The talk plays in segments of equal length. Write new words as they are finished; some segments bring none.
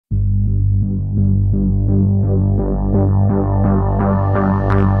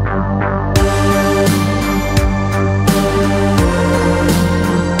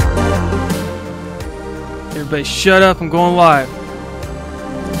Everybody shut up, I'm going live.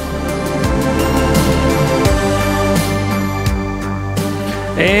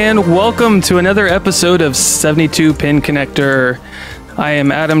 And welcome to another episode of 72 Pin Connector. I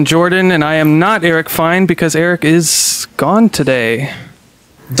am Adam Jordan, and I am not Eric Fine because Eric is gone today.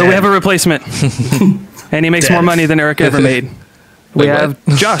 So we have a replacement. And he makes more money than Eric ever made. We have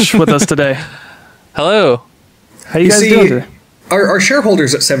Josh with us today. Hello. How you guys doing today? Our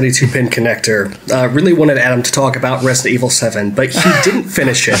shareholders at 72 Pin Connector really wanted Adam to talk about Resident Evil 7, but he didn't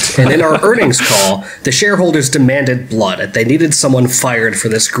finish it. And in our earnings call, the shareholders demanded blood. They needed someone fired for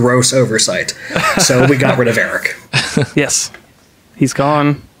this gross oversight. So we got rid of Eric. Yes. He's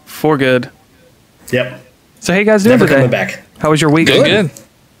gone for good. Yep. So how you guys doing Never today? coming back. How was your week? Good.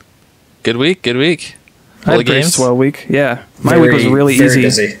 Good week. I had a pretty swell week. Yeah. My week was really very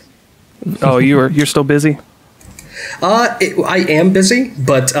easy. Busy. Oh, you're still busy? I am busy,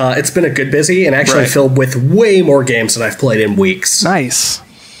 but it's been a good busy and actually filled with way more games than I've played in weeks. Nice.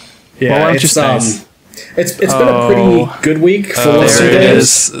 Yeah, well, it's been a pretty good week for there it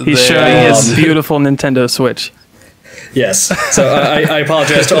is. He's showing his beautiful Nintendo Switch. Yes. So I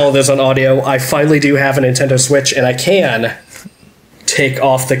apologize to all of this on audio. I finally do have a Nintendo Switch, and I can take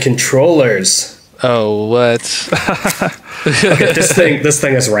off the controllers. Oh, what? Okay, this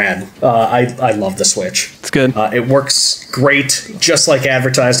thing is rad. I love the Switch. It's good. It works great, just like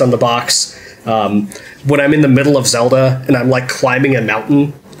advertised on the box. When I'm in the middle of Zelda and I'm like climbing a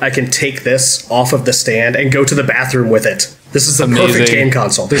mountain, I can take this off of the stand and go to the bathroom with it. This is the perfect game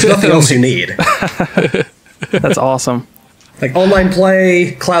console. There's nothing else you need. That's awesome. Like online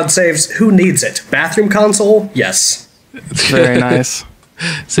play, cloud saves, who needs it? Bathroom console? Yes. Very nice.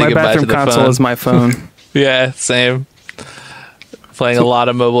 My bathroom console is my phone. Yeah, same. Playing a lot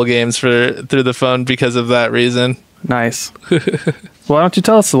of mobile games through the phone because of that reason. Nice. Well, why don't you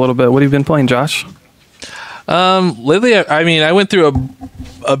tell us a little bit? What have you been playing, Josh? Lately, I went through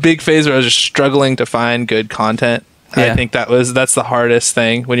a big phase where I was just struggling to find good content. Yeah. I think that's the hardest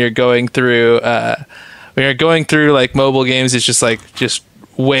thing when you're going through like mobile games. It's just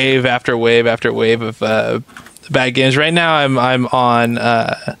wave after wave after wave of bad games. Right now I'm on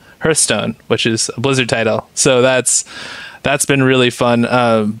Hearthstone, which is a Blizzard title. So that's been really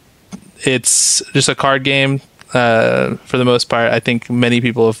fun. It's just a card game for the most part. I think many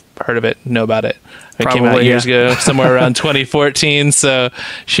people have heard of it, know about it. It came out years ago, somewhere around 2014, so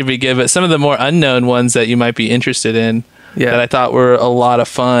should be good. But some of the more unknown ones that you might be interested in that I thought were a lot of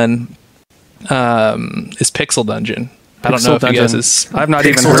fun is Pixel Dungeon. I don't know if you guys... I've not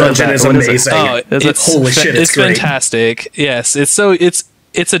even heard of that. Is amazing. Holy shit, it's fantastic. Yes,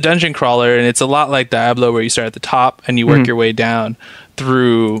 it's a dungeon crawler, and it's a lot like Diablo, where you start at the top and you work your way down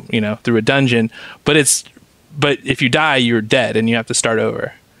through a dungeon. But if you die, you're dead, and you have to start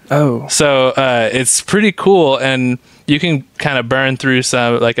over. Oh, so it's pretty cool, and you can kind of burn through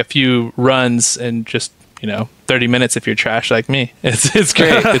a few runs in just 30 minutes if you're trash like me. It's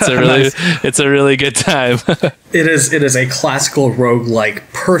great. It's a really it's a really good time. It is a classical roguelike,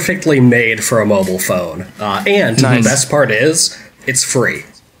 perfectly made for a mobile phone. And the best part is it's free.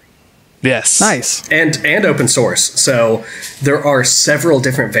 Yes. Nice. And open source. So there are several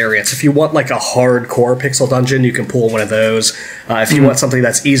different variants. If you want like a hardcore pixel dungeon, you can pull one of those. If you want something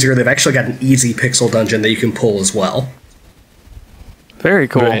that's easier, they've actually got an easy pixel dungeon that you can pull as well. Very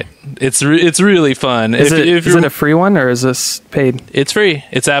cool. Right. It's really fun. Is it a free one or is this paid? It's free.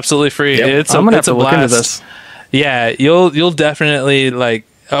 It's absolutely free. Yep. I'm gonna have to look into this. Yeah, you'll definitely like.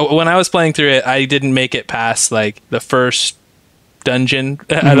 When I was playing through it, I didn't make it past like the first dungeon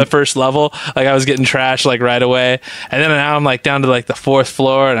at the first level. Like I was getting trashed like right away, and then now I'm like down to like the 4th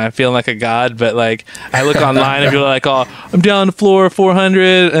floor, and I'm feeling like a god. But like I look online and people are like, "Oh, I'm down to floor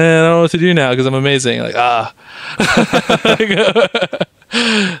 400, and I don't know what to do now because I'm amazing." Like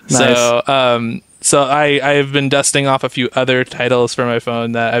Nice. So I've been dusting off a few other titles for my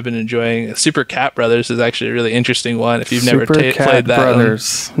phone that I've been enjoying. Super Cat Brothers is actually a really interesting one. If you've never played that,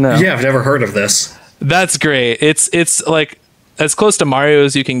 Brothers. No. Yeah, I've never heard of this. That's great. It's like as close to Mario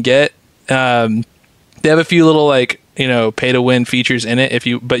as you can get. They have a few little pay to win features in it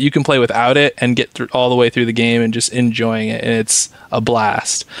but you can play without it and get through all the way through the game and just enjoying it, and it's a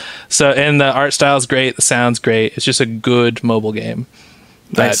blast. So, and the art style's great, the sound's great. It's just a good mobile game.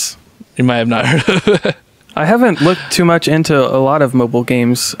 Nice. You might have not heard of. I haven't looked too much into a lot of mobile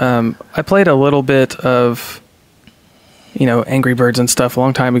games. I played a little bit of Angry Birds and stuff a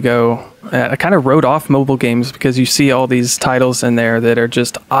long time ago. I kind of wrote off mobile games because you see all these titles in there that are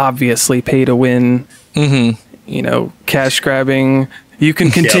just obviously pay to win. Cash grabbing. You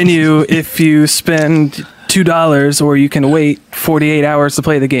can continue if you spend $2, or you can wait 48 hours to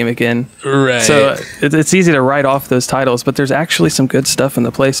play the game again. Right. So it's easy to write off those titles, but there's actually some good stuff in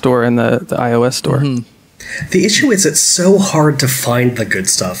the Play Store and the iOS store. Mm-hmm. The issue is it's so hard to find the good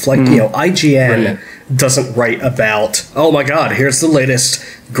stuff. Like, you know, IGN doesn't write about, oh my god, here's the latest,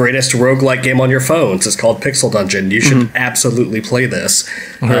 greatest roguelike game on your phones. It's called Pixel Dungeon. You should absolutely play this.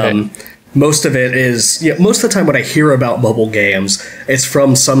 Right. Most of it is, you know, most of the time when I hear about mobile games, it's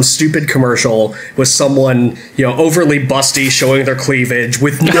from some stupid commercial with someone, you know, overly busty showing their cleavage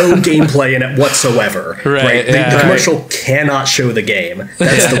with no gameplay in it whatsoever. Right. The commercial cannot show the game.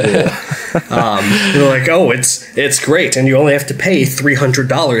 That's the rule. They're like, oh, it's great, and you only have to pay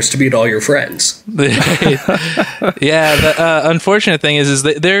 $300 to beat all your friends. Yeah. The unfortunate thing is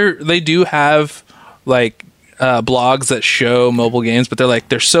they do have like blogs that show mobile games, but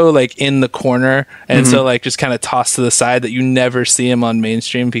they're so like in the corner and so like just kind of tossed to the side that you never see them on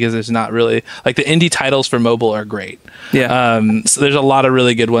mainstream, because there's not really like the indie titles for mobile are great. Yeah. So there's a lot of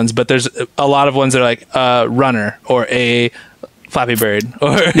really good ones, but there's a lot of ones that are like Runner or a Flappy Bird,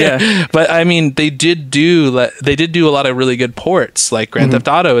 or but I mean they did do a lot of really good ports. Like Grand Theft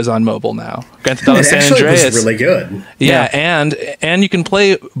Auto is on mobile now. Grand Theft Auto San Andreas was really good. Yeah, and you can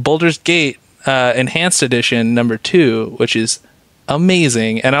play Baldur's Gate Enhanced Edition #2, which is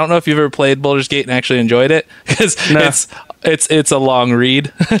amazing. And I don't know if you've ever played Baldur's Gate and actually enjoyed it, because it's a long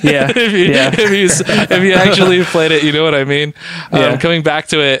read. Yeah. If you actually played it, you know what I mean. Coming back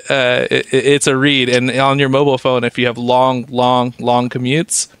to it, it's a read, and on your mobile phone, if you have long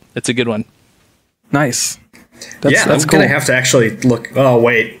commutes, it's a good one. Nice. That's cool. gonna have to actually look. Oh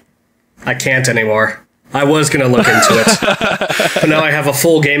wait, I can't anymore. I was going to look into it, but now I have a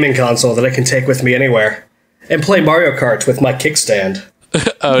full gaming console that I can take with me anywhere and play Mario Kart with my kickstand.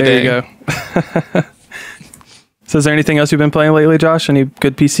 There you go. So is there anything else you've been playing lately, Josh? Any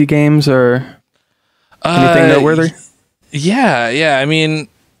good PC games or anything noteworthy? Yeah. I mean,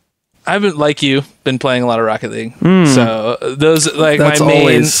 I've been playing a lot of Rocket League. So those like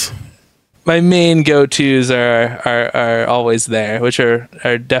my main go-tos are always there, which are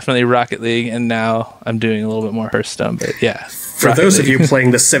definitely Rocket League, and now I'm doing a little bit more Hearthstone, but yeah. For those of you playing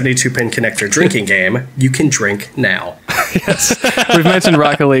the 72-pin connector drinking game, you can drink now. Yes, we've mentioned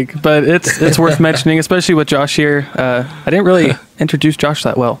Rocket League, but it's worth mentioning, especially with Josh here. I didn't really introduce Josh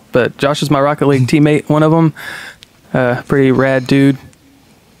that well, but Josh is my Rocket League teammate, one of them. Pretty rad dude.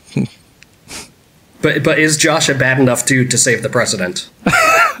 But is Josh a bad enough dude to save the president?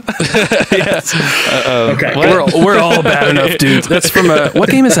 Yes. Okay. We're all bad enough dudes. That's from what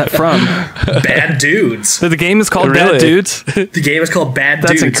game is that from? Bad Dudes. So the game is called Bad Dudes? The game is called Bad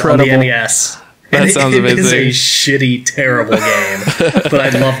That's Dudes incredible. on the NES. That sounds amazing. It is a shitty, terrible game, but I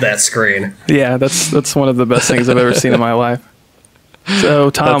love that screen. Yeah, that's one of the best things I've ever seen in my life.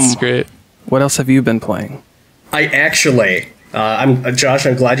 So, Tom, That's great. What else have you been playing? I actually... Josh,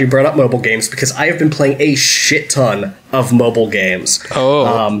 I'm glad you brought up mobile games, because I have been playing a shit ton of mobile games.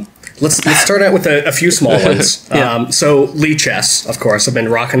 Let's start out with a few small ones. So Lichess, of course, I've been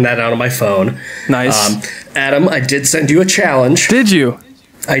rocking that out on my phone. Nice. Adam, I did send you a challenge. Did you?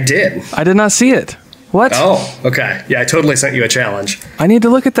 I did. I did not see it. What? Oh, okay. Yeah, I totally sent you a challenge. I need to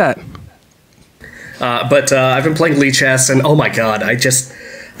look at that. But I've been playing Lichess, and oh my god,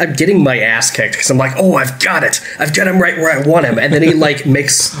 I'm getting my ass kicked, because I'm like, oh, I've got it. I've got him right where I want him. And then he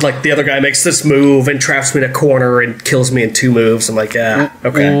the other guy makes this move and traps me in a corner and kills me in 2 moves. I'm like,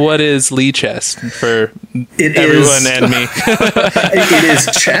 okay. What is Lichess for everyone and me? It is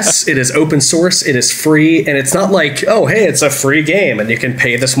chess. It is open source. It is free. And it's not like, oh, hey, it's a free game and you can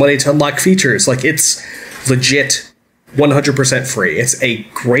pay this money to unlock features. Like, it's legit 100% free. It's a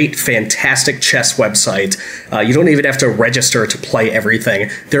great, fantastic chess website. You don't even have to register to play everything.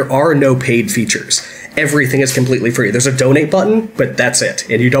 There are no paid features. Everything is completely free. There's a donate button, but that's it,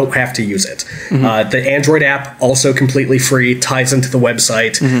 and you don't have to use it. The Android app, also completely free, ties into the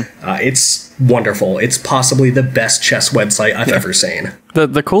website. It's wonderful. It's possibly the best chess website I've ever seen.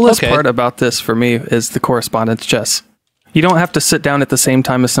 The coolest part about this for me is the correspondence chess. You don't have to sit down at the same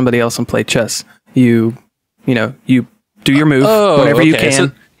time as somebody else and play chess. You do your move whenever you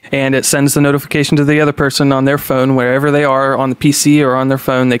can, and it sends the notification to the other person on their phone, wherever they are, on the PC or on their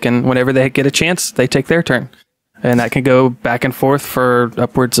phone. They can, whenever they get a chance, they take their turn. And that can go back and forth for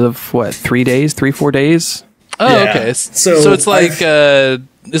upwards of, 3 days, 3-4 days? Oh, yeah. Okay. So it's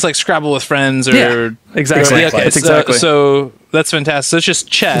like Scrabble with friends, or... Yeah, exactly. Okay. It's exactly. So that's fantastic. So it's just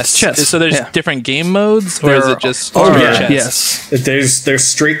chess. It's chess. So there's different game modes, or is it just straight chess? Yes. There's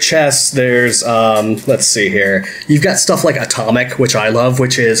straight chess. There's let's see here. You've got stuff like Atomic, which I love,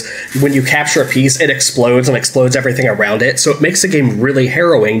 which is when you capture a piece, it explodes and explodes everything around it. So it makes the game really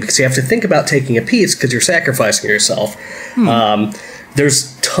harrowing because you have to think about taking a piece because you're sacrificing yourself.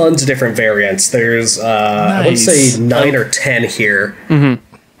 There's tons of different variants. There's I would say 9 or 10 here.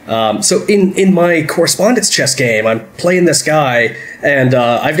 So in my correspondence chess game, I'm playing this guy, and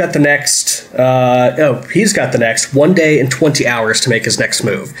I've got the next. He's got the next 1 day and 20 hours to make his next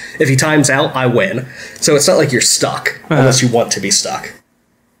move. If he times out, I win. So it's not like you're stuck unless you want to be stuck.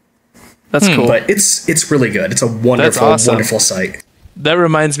 That's cool. But it's really good. It's a wonderful, wonderful site. That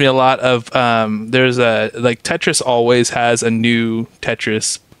reminds me a lot of there's a Tetris always has a new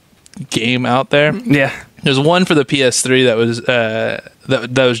Tetris game out there. Yeah. There's one for the PS3 that was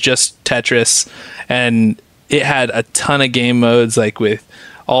that was just Tetris, and it had a ton of game modes, like with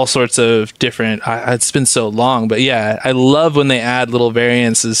all sorts of different. It's been so long, but yeah, I love when they add little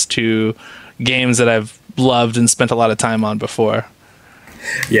variances to games that I've loved and spent a lot of time on before.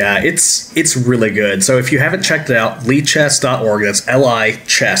 Yeah, it's really good. So if you haven't checked it out, lichess.org, that's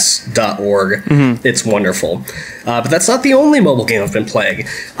lichess.org. It's wonderful. But that's not the only mobile game I've been playing.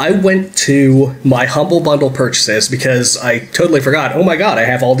 I went to my Humble Bundle purchases because I totally forgot, oh my god, I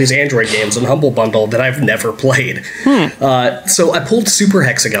have all these Android games in Humble Bundle that I've never played. So I pulled Super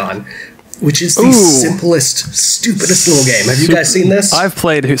Hexagon, which is the simplest, stupidest little game. Have you guys seen this? I've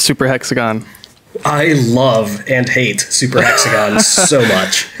played Super Hexagon. I love and hate Super Hexagon so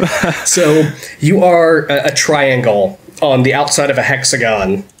much. So you are a triangle on the outside of a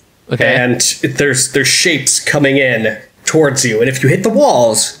hexagon, and there's shapes coming in towards you, and if you hit the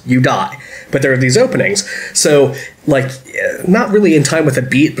walls, you die. But there are these openings. So, like, not really in time with a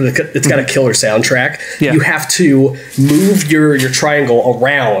beat, but it's got a killer soundtrack. Yeah. You have to move your triangle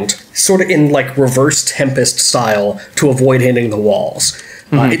around, sort of in, like, reverse Tempest style, to avoid hitting the walls.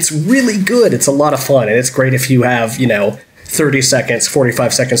 It's really good. It's a lot of fun, and it's great if you have, 30 seconds,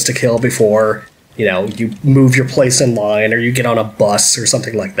 45 seconds to kill before, you move your place in line or you get on a bus or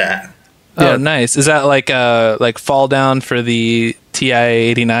something like that. Oh, nice. Is that like fall down for the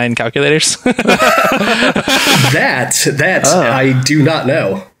TI-89 calculators? I do not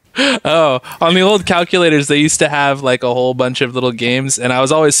know. Oh, on the old calculators, they used to have like a whole bunch of little games, and I was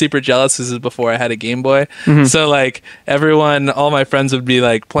always super jealous. This is before I had a Game Boy. So like all my friends would be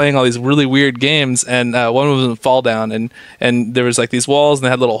like playing all these really weird games, and one was in Fall Down, and there was like these walls, and they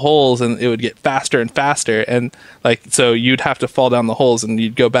had little holes, and it would get faster and faster, and like so you'd have to fall down the holes, and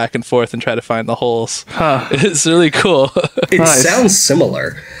you'd go back and forth and try to find the holes. It's really cool. It sounds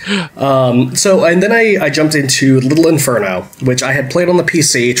similar. And then I jumped into Little Inferno, which I had played on the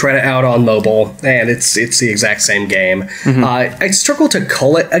PC. Tried it out on mobile, and it's the exact same game. I struggle to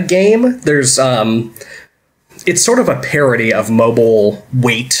call it a game. There's it's sort of a parody of mobile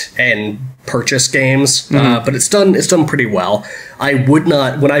wait and purchase games, but it's done pretty well. I would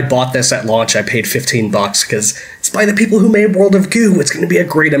not, when I bought this at launch, I paid $15 because it's by the people who made World of Goo. It's going to be a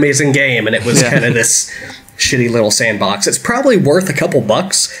great, amazing game, and it was kind of this shitty little sandbox. It's probably worth a couple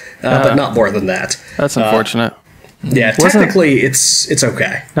bucks, but not more than that. That's unfortunate. Yeah, technically it's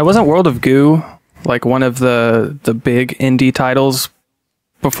okay. Now, wasn't World of Goo like one of the big indie titles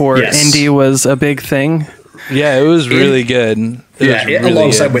before indie was a big thing? Yeah, it was really good. It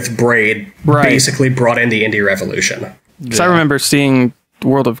alongside with Braid, basically brought in the indie revolution. Because I remember seeing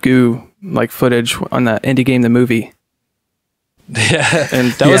World of Goo like footage on that Indie Game the Movie. Yeah,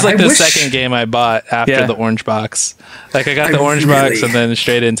 and that was like the second game I bought after the orange box. Like I got the orange box and then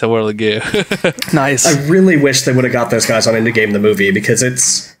straight into World of Goo. Nice. I really wish they would have got those guys on Indie Game the Movie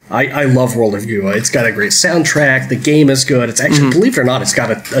because I love World of Goo. It's got a great soundtrack. The game is good. It's actually, believe it or not, it's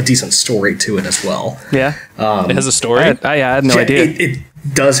got a decent story to it as well. Yeah, it has a story. I had no idea. It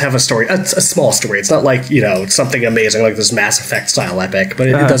does have a story. It's a small story. It's not like something amazing like this Mass Effect style epic, but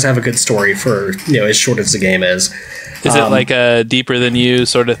it does have a good story for as short as the game is. Is it like a deeper than you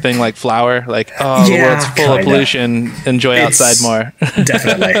sort of thing, like Flower? Like, the world's full of pollution. Enjoy outside more.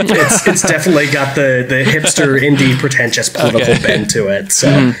 Definitely, it's definitely got the hipster indie pretentious political bend to it.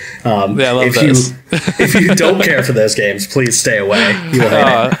 So, I love those. If you don't care for those games, please stay away. You will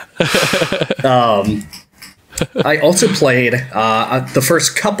hate it. I also played the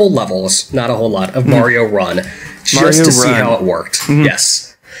first couple levels, not a whole lot, of Mario Run, just to see how it worked.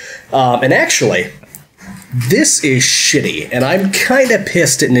 Yes, and actually. This is shitty, and I'm kind of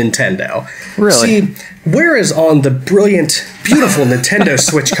pissed at Nintendo. Really? See, whereas on the brilliant, beautiful Nintendo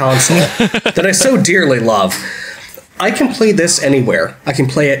Switch console that I so dearly love, I can play this anywhere. I can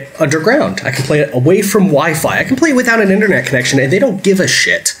play it underground. I can play it away from Wi-Fi. I can play it without an internet connection, and they don't give a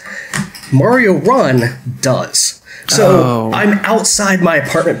shit. Mario Run does. So I'm outside my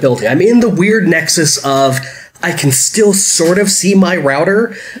apartment building. I'm in the weird nexus of I can still sort of see my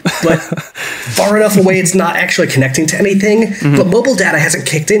router, but far enough away it's not actually connecting to anything. But mobile data hasn't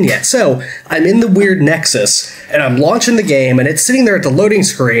kicked in yet. So I'm in the weird nexus, and I'm launching the game, and it's sitting there at the loading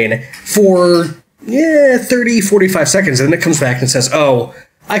screen for 30, 45 seconds, and then it comes back and says, oh,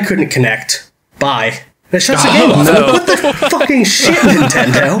 I couldn't connect. Bye. And it shuts the game off. No. What the fucking shit,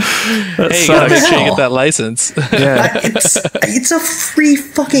 Nintendo? Hey, you gotta make sure you get that license. Yeah. It's a free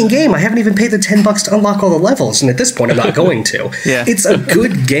fucking game. I haven't even paid the $10 to unlock all the levels, and at this point I'm not going to. Yeah. It's a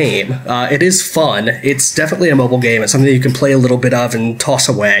good game. It is fun. It's definitely a mobile game. It's something that you can play a little bit of and toss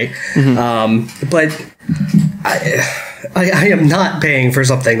away. But I am not paying for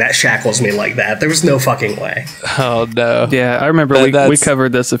something that shackles me like that. There was no fucking way. Oh, no. Yeah, I remember we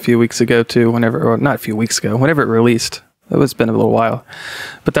covered this a few weeks ago, too, not a few weeks ago, whenever it released. It's been a little while.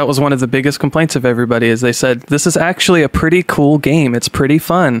 But that was one of the biggest complaints of everybody, is they said, this is actually a pretty cool game. It's pretty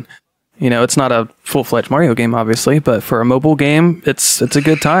fun. You know, it's not a full-fledged Mario game, obviously, but for a mobile game, it's a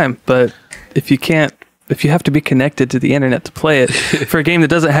good time. But if you have to be connected to the internet to play it, for a game that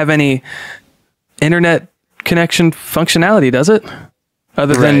doesn't have any internet connection functionality, does it?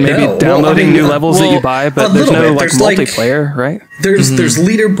 Other than maybe downloading new levels that you buy, but there's no multiplayer, right? There's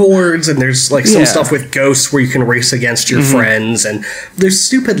leaderboards, and there's some stuff with ghosts where you can race against your friends, and there's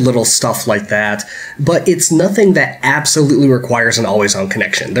stupid little stuff like that. But it's nothing that absolutely requires an always-on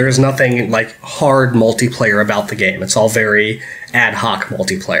connection. There is nothing like hard multiplayer about the game. It's all very ad hoc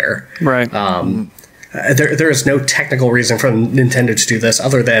multiplayer, right? There is no technical reason for Nintendo to do this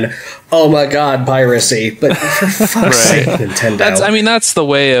other than, oh my god, piracy. But for fuck's sake, Nintendo. That's the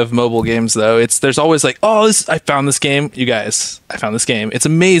way of mobile games, though. There's always like, I found this game. You guys, I found this game. It's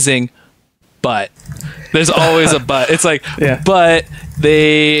amazing, but there's always a but. It's like, but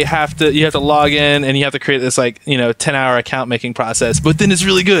you have to log in and you have to create this 10-hour account making process. But then it's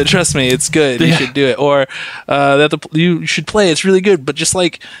really good. Trust me, it's good. You should do it. Or you should play. It's really good, but just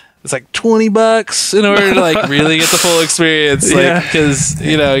it's like $20 in order to really get the full experience, because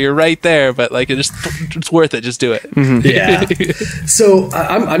you're right there, but it's worth it. Just do it. Yeah. So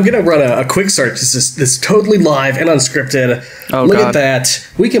I'm gonna run a quick search. This is totally live and unscripted. Look at that.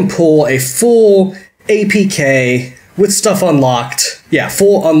 We can pull a full APK with stuff unlocked. Yeah,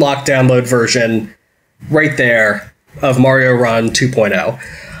 full unlocked download version right there of Mario Run 2.0.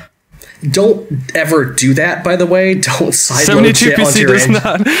 Don't ever do that, by the way. Don't sideload shit onto your engine.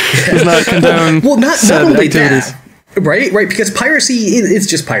 Does not condone well, not only that. Right? Because piracy is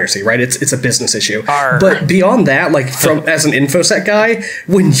just piracy, right? It's a business issue. But beyond that, as an InfoSec guy,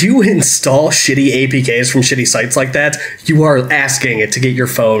 when you install shitty APKs from shitty sites like that, you are asking it to get your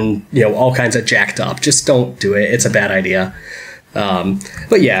phone, all kinds of jacked up. Just don't do it. It's a bad idea.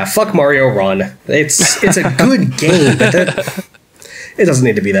 But yeah, fuck Mario Run. It's a good game, but it doesn't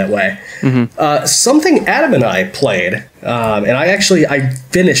need to be that way. Something Adam and I played, and I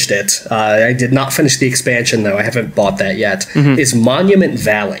finished it. I did not finish the expansion, though. I haven't bought that yet. Is Monument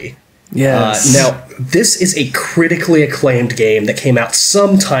Valley. Yes. Now, this is a critically acclaimed game that came out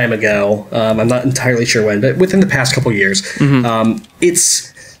some time ago. I'm not entirely sure when, but within the past couple years.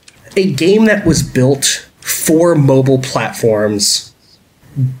 It's a game that was built for mobile platforms.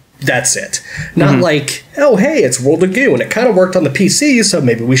 That's it. Not oh, hey, it's World of Goo, and it kind of worked on the PC, so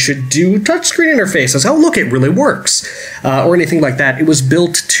maybe we should do touchscreen interfaces. Oh, look, it really works. Or anything like that. It was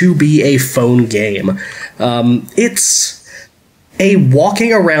built to be a phone game. It's a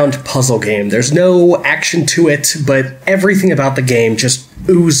walking around puzzle game. There's no action to it, but everything about the game just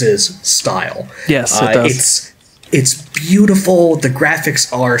oozes style. Yes, it does. It's beautiful. The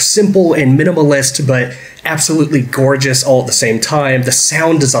graphics are simple and minimalist, but absolutely gorgeous all at the same time. The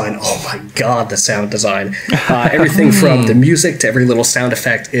sound design, oh my god, the sound design. Everything from the music to every little sound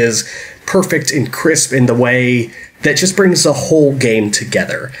effect is perfect and crisp in the way that just brings the whole game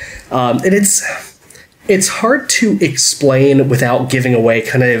together. And it's hard to explain without giving away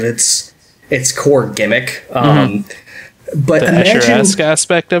kind of its core gimmick. But the imagine Escher-esque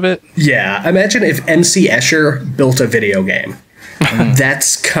aspect of it. Yeah, imagine if MC Escher built a video game.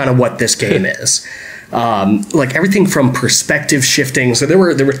 That's kind of what this game is. Everything from perspective shifting. So there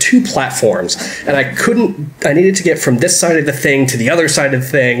were two platforms, and I needed to get from this side of the thing to the other side of the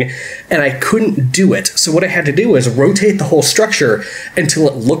thing, and I couldn't do it. So what I had to do was rotate the whole structure until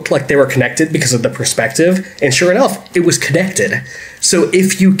it looked like they were connected because of the perspective, and sure enough, it was connected. So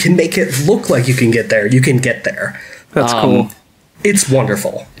if you can make it look like you can get there, you can get there. That's cool. It's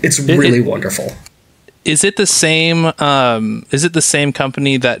wonderful. It's really wonderful. Is it the same? Is it the same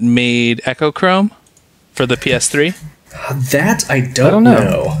company that made Echo Chrome for the PS3? That I don't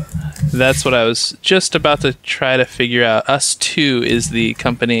know. That's what I was just about to try to figure out. Us 2 is the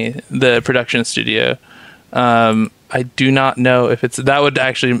company, the production studio. I do not know if it's that would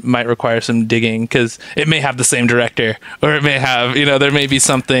actually might require some digging because it may have the same director or it may have there may be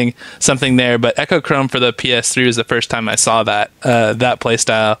something there. But Echo Chrome for the PS3 was the first time I saw that play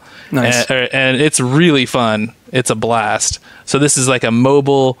style. Nice. And it's really fun. It's a blast. So this is like a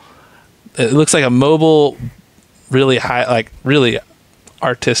mobile. It looks like a mobile, really high, like really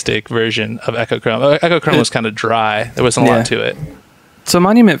artistic version of Echo Chrome. Echo Chrome was kind of dry. There wasn't a lot to it. So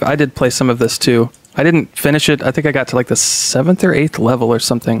Monument, I did play some of this too. I didn't finish it. I think I got to like the 7th or 8th level or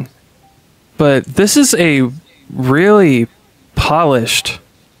something. But this is a really polished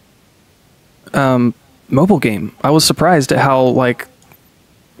mobile game. I was surprised at how like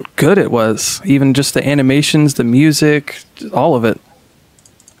good it was. Even just the animations, the music, all of it.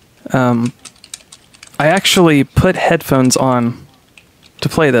 I actually put headphones on to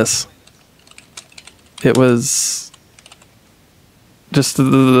play this. It was just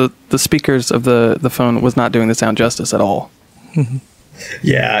the speakers of the phone was not doing the sound justice at all.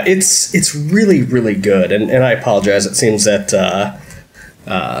 Yeah, it's really, really good. And I apologize. It seems that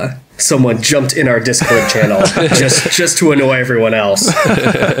someone jumped in our Discord channel just to annoy everyone else.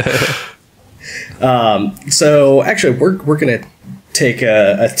 So actually, we're going to take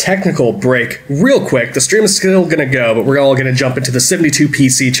a technical break real quick. The stream is still going to go, but we're all going to jump into the 72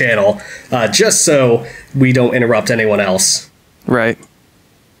 PC channel just so we don't interrupt anyone else. Right.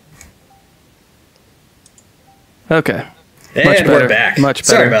 Okay. And much better. We're back. Much better.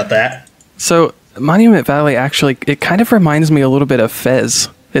 Sorry about that. So Monument Valley actually, it kind of reminds me a little bit of Fez.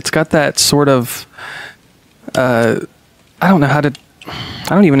 It's got that sort of, I don't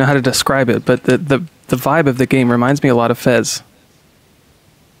even know how to describe it, but the vibe of the game reminds me a lot of Fez.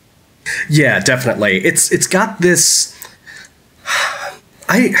 Yeah, definitely. It's got this.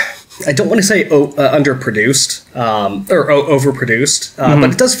 I don't want to say underproduced or overproduced, but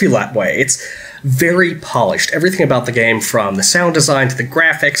it does feel that way. It's very polished. Everything about the game, from the sound design to the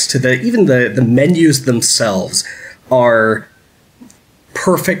graphics to even the menus themselves, are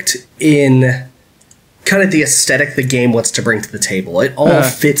perfect in kind of the aesthetic the game wants to bring to the table. It all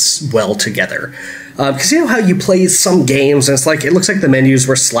fits well together. Because you know how you play some games and it's like it looks like the menus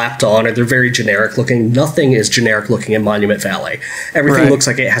were slapped on or they're very generic looking. Nothing is generic looking in Monument Valley. Everything looks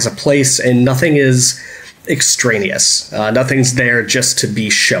like it has a place and nothing is extraneous. Nothing's there just to be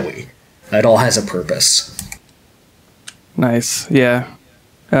showy. It all has a purpose. Nice. Yeah.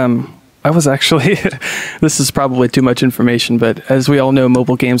 I was actually, this is probably too much information, but as we all know,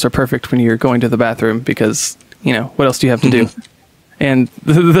 mobile games are perfect when you're going to the bathroom because, what else do you have to do? And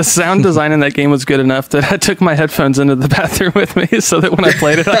the sound design in that game was good enough that I took my headphones into the bathroom with me so that when I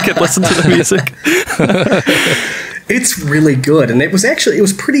played it, I could listen to the music. It's really good, and it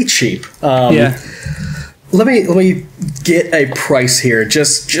was pretty cheap. Yeah. Let me get a price here,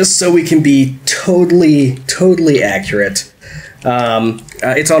 just so we can be totally accurate.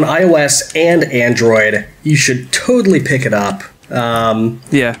 It's on iOS and Android. You should totally pick it up.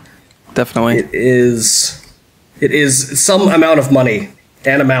 Yeah, definitely. It is some amount of money.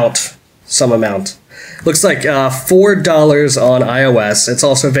 Some amount. Looks like $4 on iOS. It's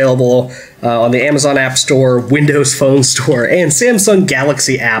also available on the Amazon App Store, Windows Phone Store, and Samsung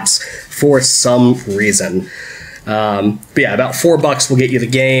Galaxy apps for some reason. But yeah, about $4 will get you the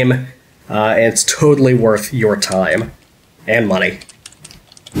game, and it's totally worth your time and money.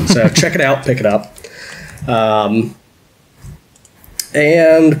 So check it out, pick it up.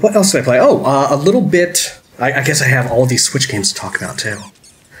 And what else did I play? A little bit. I guess I have all of these Switch games to talk about, too.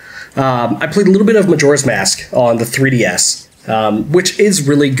 I played a little bit of Majora's Mask on the 3DS, which is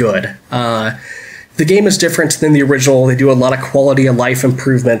really good. The game is different than the original. They do a lot of quality of life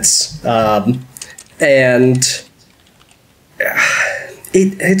improvements. And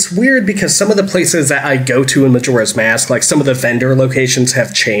it's weird because some of the places that I go to in Majora's Mask, like some of the vendor locations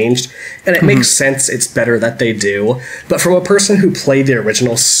have changed, and it makes sense it's better that they do. But from a person who played the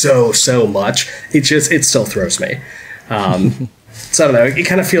original so much, it still throws me. So I don't know, it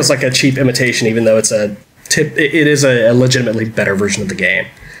kind of feels like a cheap imitation, even though it is a legitimately better version of the game.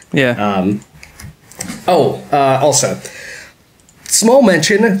 Yeah. Also, small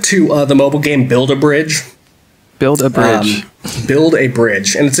mention to the mobile game Build a Bridge. Build a bridge. Build a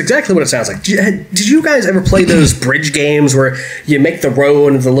bridge. And it's exactly what it sounds like. Did you guys ever play those bridge games where you make the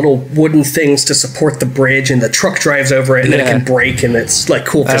road and the little wooden things to support the bridge and the truck drives over it and then it can break and it's like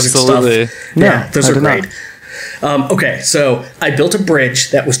cool physics stuff? Absolutely. Yeah, those are great. Okay, so I built a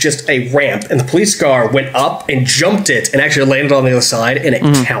bridge that was just a ramp, and the police car went up and jumped it and actually landed on the other side, and it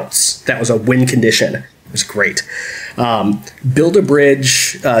counts. That was a win condition. It was great.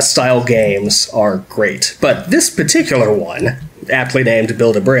 Build-A-Bridge style games are great, but this particular one, aptly named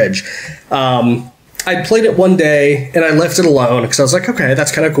Build-A-Bridge, I played it one day, and I left it alone, because I was like, okay,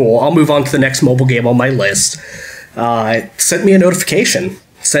 that's kind of cool. I'll move on to the next mobile game on my list. It sent me a notification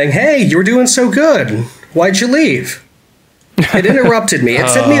saying, hey, you were doing so good. Why'd you leave? It interrupted me. It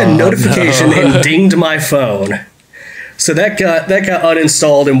sent me a notification and dinged my phone. So that got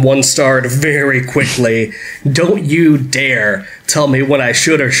uninstalled and one starred very quickly. Don't you dare tell me when I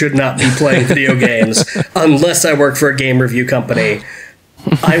should or should not be playing video games unless I work for a game review company.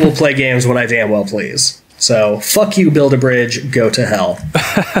 I will play games when I damn well please. So fuck you, Build-A-Bridge, go to hell.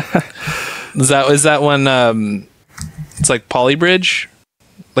 Is that one it's like Polybridge?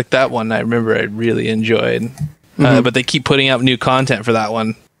 Like that one I remember I really enjoyed. But they keep putting out new content for that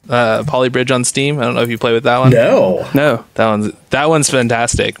one. Polybridge on Steam. I don't know if you play with that one. No. That one's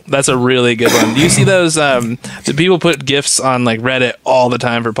fantastic. That's a really good one. Do you see those? The people put GIFs on like Reddit all the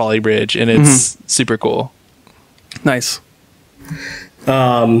time for Polybridge, and it's super cool. Nice.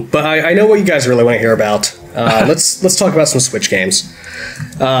 But I know what you guys really want to hear about. Let's talk about some Switch games.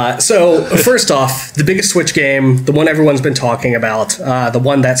 So first off, the biggest Switch game, the one everyone's been talking about, the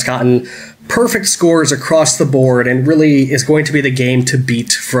one that's gotten perfect scores across the board and really is going to be the game to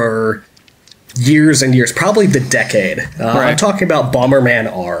beat for years and years, probably the decade. Right. I'm talking about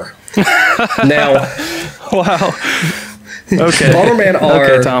Bomberman R. Now, wow. Okay. Bomberman R.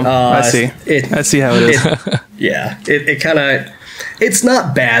 Okay, Tom. I see. I see how it is. It kind of... It's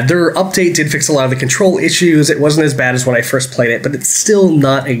not bad. Their update did fix a lot of the control issues. It wasn't as bad as when I first played it, but it's still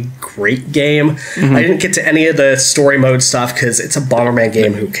not a great game. I didn't get to any of the story mode stuff because it's a Bomberman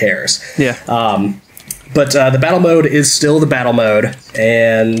game. Who cares? Yeah. But the battle mode is still the battle mode,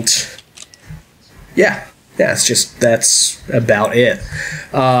 and that's about it.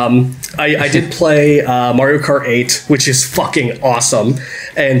 I did play Mario Kart 8, which is fucking awesome,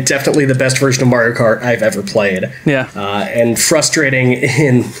 and definitely the best version of Mario Kart I've ever played. Yeah. And frustrating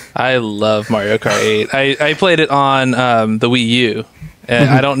in... I love Mario Kart 8. I played it on the Wii U, and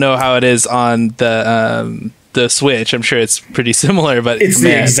I don't know how it is on the Switch. I'm sure it's pretty similar, but it's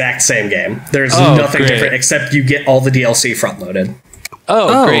the exact same game. There's nothing different except you get all the DLC front-loaded.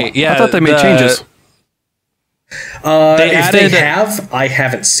 Oh, great. Yeah, I thought they made changes. If they have, I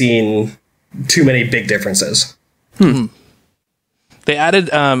haven't seen too many big differences. They added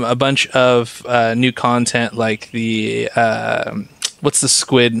a bunch of new content, like the what's the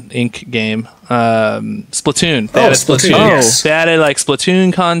Squid Ink game? Splatoon. They added Splatoon. Yes. They added like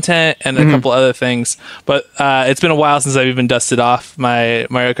Splatoon content and a couple other things. But it's been a while since I've even dusted off my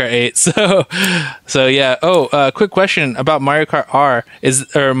Mario Kart 8. So yeah. Quick question about Mario Kart R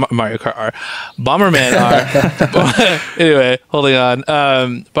Mario Kart R, Bomberman R. Anyway, holding on.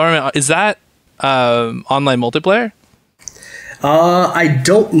 Bomberman R, is that online multiplayer? I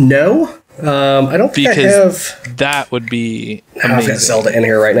don't know. I don't think I have... That would be amazing. I've got Zelda in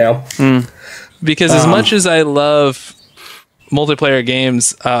here right now. Because as much as I love multiplayer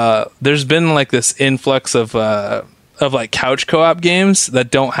games, there's been like this influx of like couch co-op games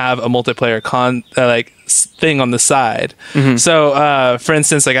that don't have a multiplayer thing on the side. So, for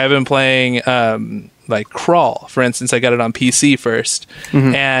instance, like I've been playing like Crawl. For instance, I got it on PC first,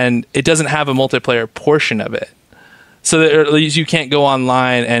 and it doesn't have a multiplayer portion of it. So that at least you can't go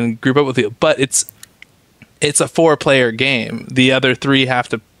online and group up with you. But it's a 4-player game. The other 3 have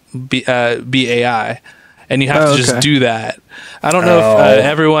to be AI, and you have to just do that. I don't know if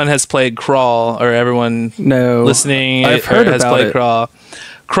everyone has played Crawl, or everyone listening I've heard has about played it. Crawl.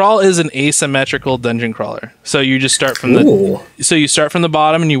 Crawl is an asymmetrical dungeon crawler. So you just start from the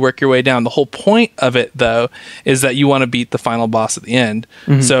bottom and you work your way down. The whole point of it, though, is that you want to beat the final boss at the end.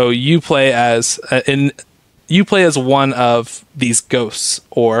 So you play as one of these ghosts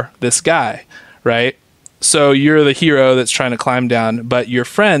or this guy, right? So you're the hero that's trying to climb down, but your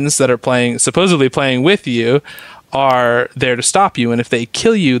friends that are supposedly playing with you, are there to stop you. And if they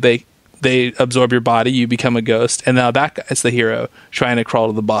kill you, they absorb your body, you become a ghost, and now that guy's the hero trying to crawl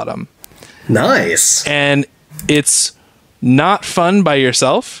to the bottom. Nice. And it's not fun by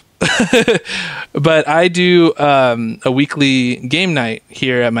yourself. But I do a weekly game night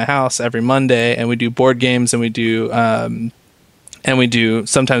here at my house every Monday, and we do board games, and we do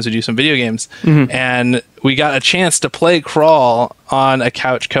sometimes we do some video games. And we got a chance to play Crawl on a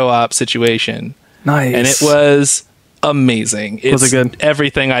couch co-op situation. Nice. And it was amazing. It's was it good?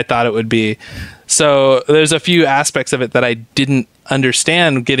 Everything I thought it would be. So there's a few aspects of it that I didn't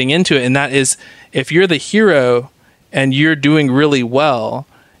understand getting into it, and that is, if you're the hero and you're doing really well,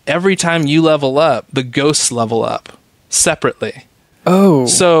 every time you level up, the ghosts level up separately. Oh.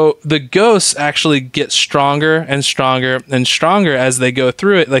 So the ghosts actually get stronger and stronger and stronger as they go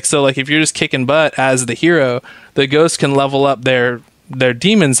through it. Like, so like if you're just kicking butt as the hero, the ghosts can level up their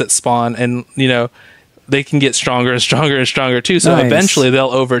demons that spawn, and you know, they can get stronger and stronger and stronger too. So eventually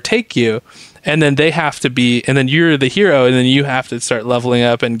they'll overtake you, and then they have to be, and then you're the hero, and then you have to start leveling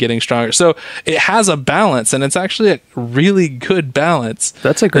up and getting stronger. So it has a balance, and it's actually a really good balance.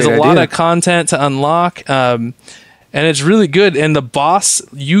 That's a great idea. There's a lot of content to unlock. And it's really good. And the boss,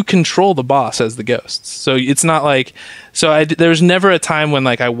 you control the boss as the ghosts. So it's not like, there was never a time when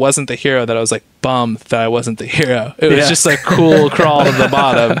like I wasn't the hero that I was like bummed that I wasn't the hero. It was just like cool crawl to the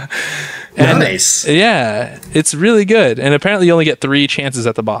bottom. And nice. Yeah, it's really good. And apparently you only get 3 chances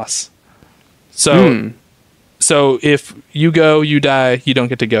at the boss. So, so if you go, you die, you don't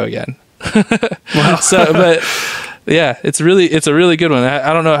get to go again. Wow. So, but yeah, it's a really good one.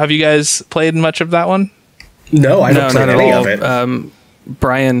 I don't know. Have you guys played much of that one? No, I don't play any of it.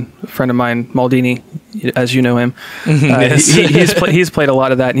 Brian, a friend of mine, Maldini, as you know him, Yes. he's played a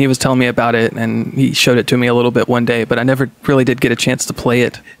lot of that, and he was telling me about it, and he showed it to me a little bit one day, but I never really did get a chance to play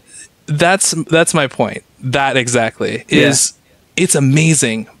it. That's my point. That exactly is, it's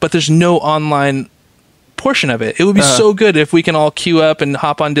amazing, but there's no online portion of it. It would be so good if we can all queue up and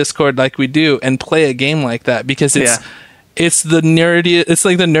hop on Discord like we do and play a game like that, because it's the nerdiest, it's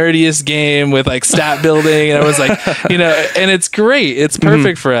like the nerdiest game with like stat building, and I was like, you know, and it's great. It's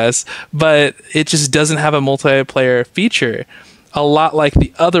perfect for us, but it just doesn't have a multiplayer feature, a lot like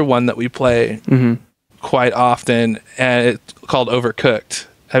the other one that we play quite often, and it's called Overcooked.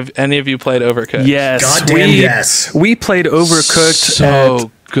 Have any of you played Overcooked? Yes. Goddamn yes. We played Overcooked at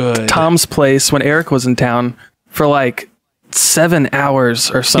good. Tom's place when Eric was in town for like 7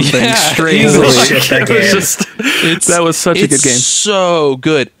 hours or something straight. That was such a good game. So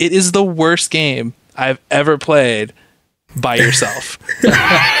good. It is the worst game I've ever played by yourself.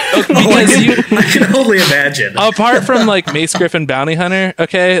 I can only imagine. Apart from like Mace, Griffin, Bounty Hunter,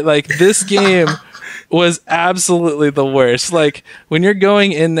 okay, like this game was absolutely the worst. Like when you're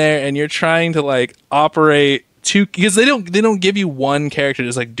going in there and you're trying to like operate because they don't give you one character to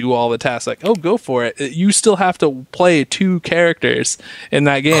just like do all the tasks, like, oh, go for it. You still have to play 2 characters in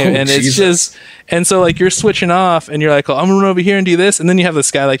that game, and it's just, and so like you're switching off and you're like, oh, I'm gonna run over here and do this, and then you have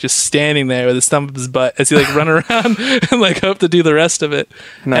this guy like just standing there with his thumb up his butt as he like run around and like hope to do the rest of it.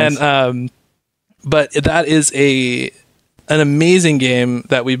 Nice. And but that is an amazing game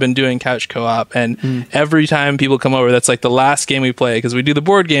that we've been doing couch co-op, and every time people come over, that's like the last game we play, because we do the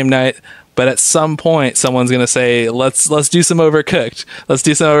board game night, but at some point someone's going to say, let's do some Overcooked. Let's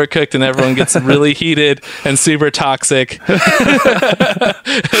do some Overcooked, and everyone gets really heated and super toxic. And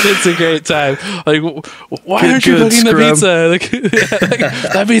it's a great time. Like, why aren't you cooking the pizza? Like,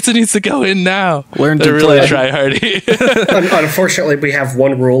 that pizza needs to go in now. Learn to really try hardy. Unfortunately, we have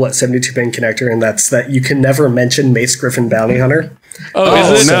one rule at 72-pin Connector, and that's that you can never mention Mace, Griffin, Bounty Hunter.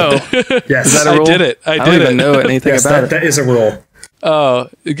 Oh, is it? No. Yes. Is that a rule? I did it. I don't even know anything about it. That is a rule. Oh,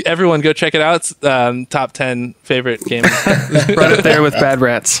 everyone go check it out. It's top 10 favorite game. Right up there with Bad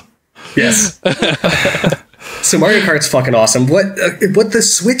Rats. Yes. So Mario Kart's fucking awesome. What the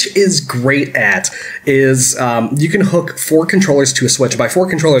Switch is great at is you can hook 4 controllers to a Switch. By 4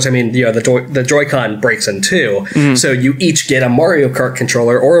 controllers, I mean, you know, the Joy-Con breaks in 2. So you each get a Mario Kart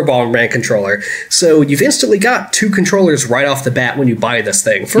controller or a Bomberman controller. So you've instantly got 2 controllers right off the bat when you buy this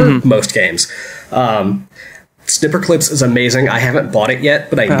thing for most games. Snipper Clips is amazing. I haven't bought it yet,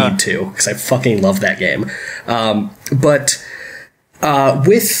 but I need to, because I fucking love that game. But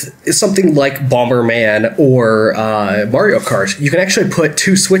with something like Bomberman or Mario Kart, you can actually put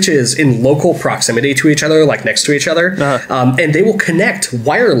 2 Switches in local proximity to each other, like next to each other, and they will connect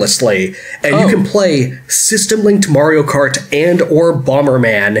wirelessly, and you can play system-linked Mario Kart and or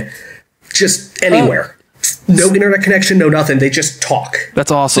Bomberman just anywhere. No internet connection, no nothing. They just talk.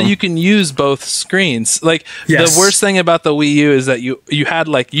 That's awesome. So you can use both screens. Like, the worst thing about the Wii U is that you had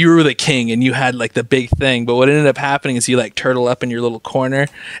like, you were the king and you had like the big thing, but what ended up happening is you like turtle up in your little corner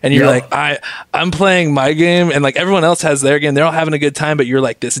and you're like, I'm playing my game, and like everyone else has their game. They're all having a good time, but you're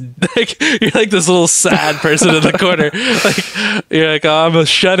like this, like you're like this little sad person in the corner. Like you're like, oh, I'm a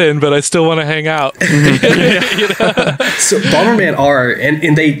shut-in, but I still want to hang out. You know? So Bomberman R,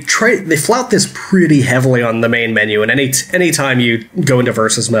 and they flout this pretty heavily on on the main menu, and anytime you go into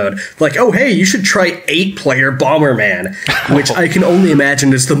versus mode, like, oh hey, you should try 8-player Bomberman, which I can only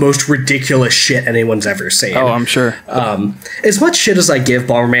imagine is the most ridiculous shit anyone's ever seen. Oh, I'm sure. As much shit as I give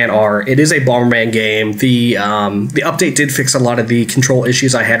Bomberman R, it is a Bomberman game. The update did fix a lot of the control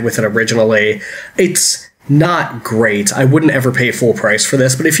issues I had with it originally. It's not great. I wouldn't ever pay full price for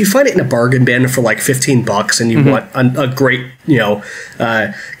this, but if you find it in a bargain bin for like $15 and you want a great,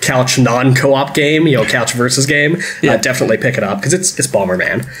 couch non-co-op game, couch versus game, definitely pick it up because it's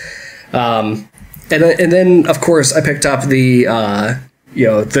Bomberman. And then of course I picked up the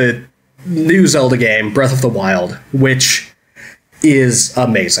the new Zelda game, Breath of the Wild, which is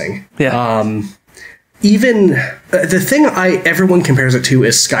amazing. Yeah. Even the thing everyone compares it to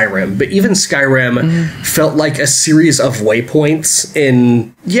is Skyrim, but even Skyrim felt like a series of waypoints.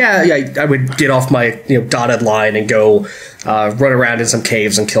 I would get off my dotted line and go run around in some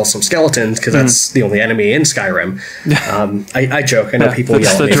caves and kill some skeletons because that's the only enemy in Skyrim. I joke. I know people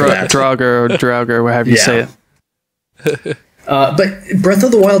yell at me for that. Draugr, however you say it. But Breath of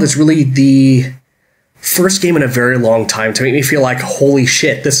the Wild is really the first game in a very long time to make me feel like, holy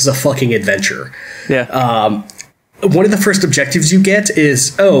shit, this is a fucking adventure. Yeah. One of the first objectives you get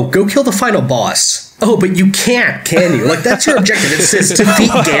is, go kill the final boss. Oh, but you can't, can you? Like, that's your objective. It says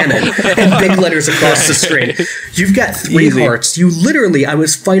defeat Ganon in big letters across the screen. You've got 3 hearts. I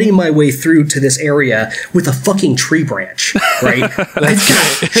was fighting my way through to this area with a fucking tree branch, right? I've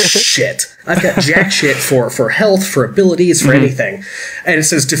got shit. I've got jack shit for health, for abilities, for anything. And it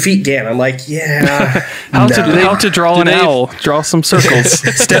says defeat Ganon. I'm like, yeah. How to draw an owl. Draw some circles.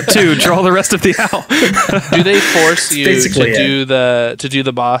 Step 2, draw the rest of the owl. Do they force you to do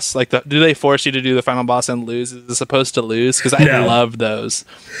the boss? Do they force you to do the final boss and lose? Is it supposed to lose? Because I love those.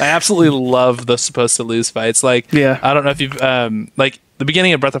 I absolutely love the supposed to lose fights. I don't know if you've the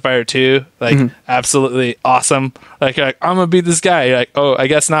beginning of Breath of Fire 2, absolutely awesome. I'm gonna beat this guy. You're like, oh, I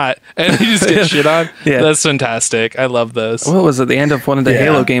guess not, and you just get shit on. Yeah, that's fantastic. I love those. What was it? The end of one of the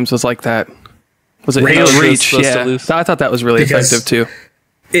Halo games was like that. Was it Halo Reach? Yeah, I thought that was really effective too.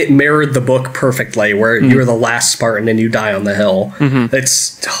 It mirrored the book perfectly, where you're the last Spartan and you die on the hill.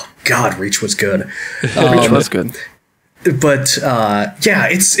 It's God, Reach was good. Reach was good. But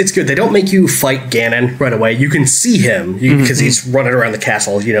it's good. They don't make you fight Ganon right away. You can see him because he's running around the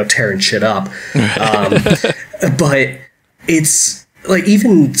castle, tearing shit up. But it's like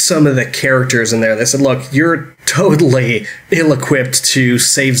even some of the characters in there, they said, look, you're totally ill-equipped to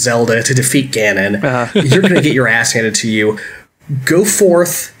save Zelda, to defeat Ganon. You're going to get your ass handed to you. Go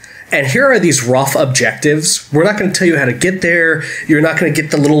forth. And here are these rough objectives. We're not going to tell you how to get there. You're not going to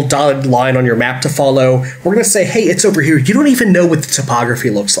get the little dotted line on your map to follow. We're going to say, hey, it's over here. You don't even know what the topography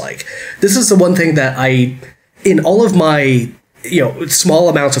looks like. This is the one thing that in all of my small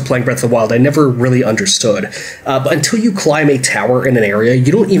amounts of playing Breath of the Wild, I never really understood. But until you climb a tower in an area, you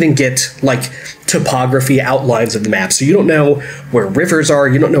don't even get topography outlines of the map. So you don't know where rivers are.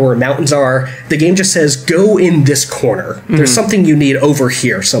 You don't know where mountains are. The game just says, go in this corner. There's something you need over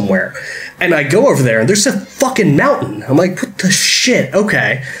here somewhere. And I go over there and there's a fucking mountain. I'm like, what the shit?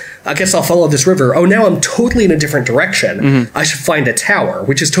 Okay. I guess I'll follow this river. Oh, now I'm totally in a different direction. I should find a tower,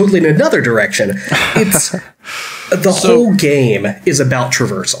 which is totally in another direction. It's whole game is about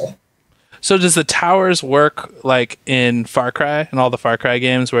traversal. So does the towers work like in Far Cry and all the Far Cry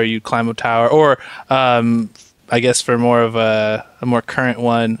games where you climb a tower, or I guess for more of a more current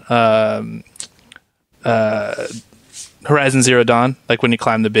one, Horizon Zero Dawn, like when you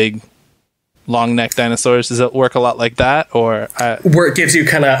climb the big long neck dinosaurs? Does it work a lot like that, or where it gives you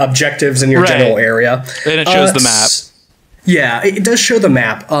kind of objectives in your general area and it shows the map? Yeah, it does show the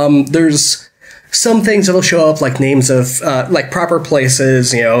map. There's some things that'll show up, like names of like proper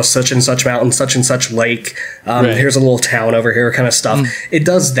places, such and such mountain, such and such lake. Here's a little town over here, kind of stuff. It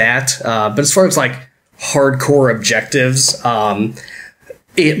does that, but as far as like hardcore objectives,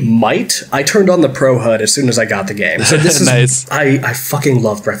 it might. I turned on the Pro HUD as soon as I got the game. So this is nice. I fucking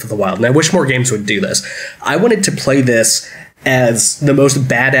love Breath of the Wild, and I wish more games would do this. I wanted to play this as the most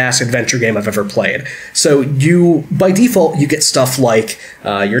badass adventure game I've ever played. So by default, you get stuff like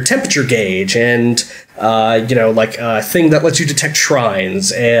your temperature gauge and, like a thing that lets you detect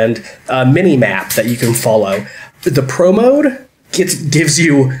shrines and a mini map that you can follow. The Pro mode gives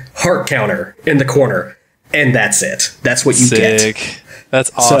you heart counter in the corner, and that's it. That's what you get.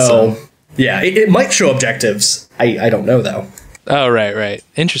 That's awesome. So, yeah, it might show objectives. I don't know, though. Oh, right.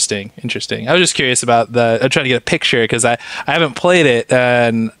 Interesting. I was just curious about I'm trying to get a picture because I haven't played it,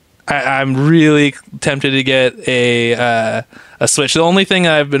 and I'm really tempted to get a Switch. The only thing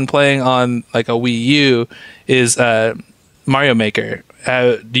I've been playing on like a Wii U is Mario Maker.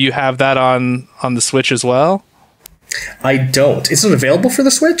 Do you have that on the Switch as well? I don't. Is it available for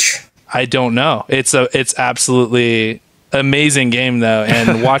the Switch? I don't know. It's absolutely amazing game though,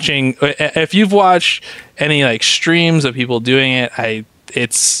 and watching if you've watched any like streams of people doing it,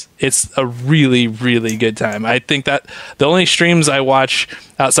 it's a really, really good time. I think that the only streams I watch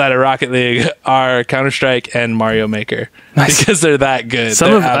outside of Rocket League are Counter-Strike and Mario Maker. Nice. Because they're that good.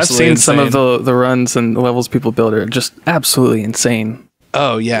 I've seen some of the runs and levels people build are just absolutely insane.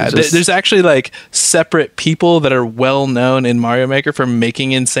 Oh yeah, there's actually like separate people that are well known in Mario Maker for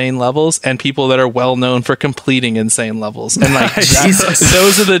making insane levels, and people that are well known for completing insane levels. And like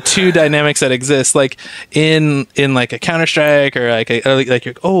those are the two dynamics that exist. Like in like a Counter-Strike or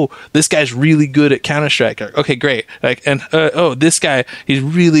like oh, this guy's really good at Counter-Strike. Okay, great. Like and oh, this guy, he's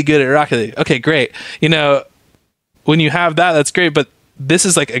really good at Rocket League. Okay, great. You know, when you have that, that's great. But this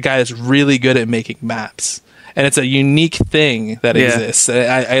is like a guy that's really good at making maps. And it's a unique thing that exists.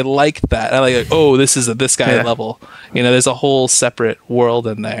 I like that. I like, oh, this is this guy level. You know, there's a whole separate world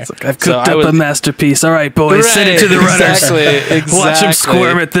in there. Like, I've cooked up a masterpiece. All right, boys, send it to the runners. Exactly. Watch him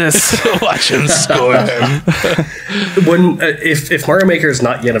squirm at this. Watch him squirm. If Mario Maker is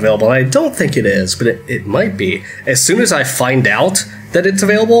not yet available, and I don't think it is, but it might be. As soon as I find out that it's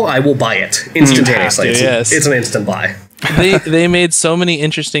available, I will buy it instantaneously. It's an instant buy. they made so many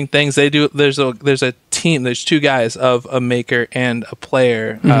interesting things. They do. There's a team. There's two guys of a maker and a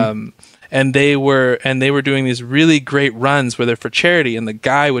player, and they were doing these really great runs where they're for charity. And the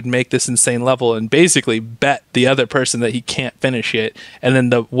guy would make this insane level and basically bet the other person that he can't finish it, and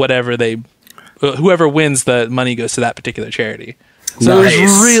then whoever wins, the money goes to that particular charity. So nice.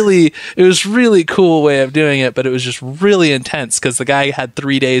 it was really cool way of doing it, but it was just really intense because the guy had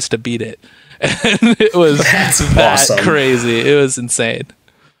 3 days to beat it. And it was awesome. Crazy. It was insane.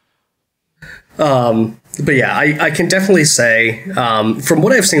 But yeah, I can definitely say, from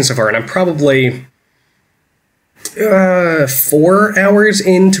what I've seen so far, and I'm probably 4 hours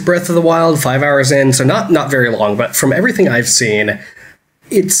into Breath of the Wild, 5 hours in, so not very long, but from everything I've seen,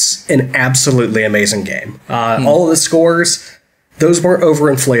 it's an absolutely amazing game. All of the scores, those weren't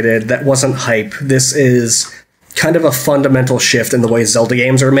overinflated. That wasn't hype. This is kind of a fundamental shift in the way Zelda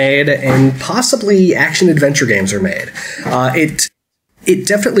games are made, and possibly action-adventure games are made. It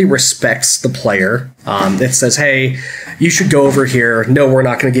definitely respects the player. It says, hey, you should go over here. No, we're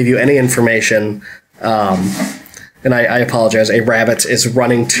not going to give you any information. And I apologize, a rabbit is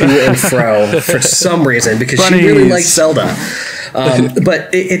running to and fro for some reason because she really likes Zelda. But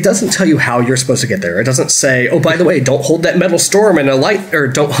it doesn't tell you how you're supposed to get there. It doesn't say, oh, by the way, don't hold that metal storm in a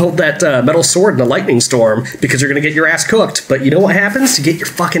don't hold that metal sword in a lightning storm because you're going to get your ass cooked. But you know what happens? You get your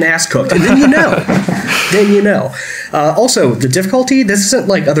fucking ass cooked. And then you know. Also, the difficulty, this isn't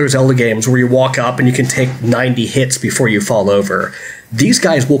like other Zelda games where you walk up and you can take 90 hits before you fall over. These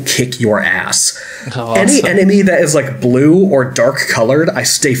guys will kick your ass. Oh, awesome. Any enemy that is like blue or dark colored, I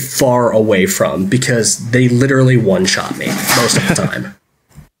stay far away from because they literally one-shot me most of the time.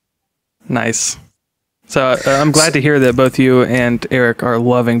 Nice. So I'm glad to hear that both you and Eric are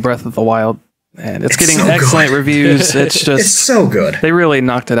loving Breath of the Wild. And it's getting so excellent good. Reviews. It's so good. They really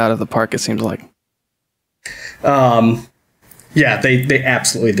knocked it out of the park, it seems like. Yeah, they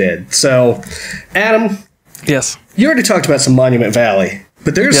absolutely did. So, Adam... Yes. You already talked about some Monument Valley,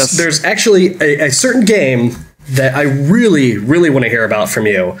 but there's actually a certain game that I really, really want to hear about from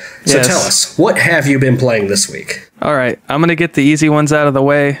you. So tell us, what have you been playing this week? All right, I'm going to get the easy ones out of the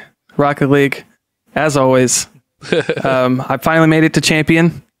way. Rocket League, as always. I finally made it to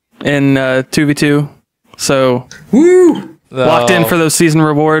champion in 2v2, so woo! Locked in for those season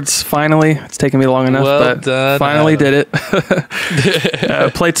rewards, finally. It's taken me long enough, but done, finally did it.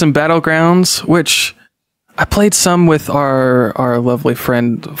 Played some Battlegrounds, which... I played some with our lovely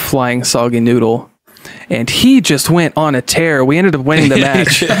friend Flying Soggy Noodle, and he just went on a tear. We ended up winning the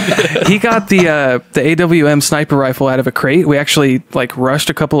match. He got the AWM sniper rifle out of a crate. We actually rushed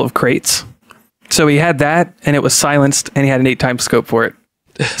a couple of crates. So he had that, and it was silenced, and he had an 8x scope for it.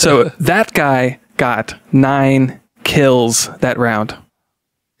 So that guy got 9 kills that round.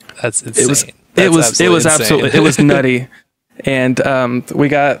 That's insane. It was nutty. And we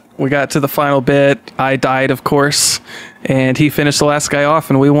got to the final bit. I died, of course, and he finished the last guy off,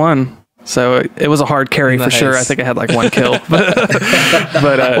 and we won. So it was a hard carry for sure. I think I had 1 kill, but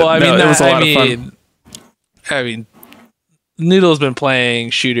well, I mean, it was a lot of fun. I mean, Noodle's been playing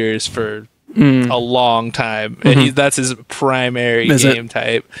shooters for a long time, and that's his primary game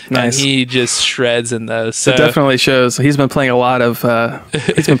type. Nice. And he just shreds in those. So. It definitely shows. He's been playing a lot of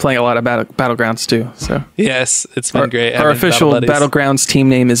Battlegrounds too. So yes, it's been great. Our official Battlegrounds team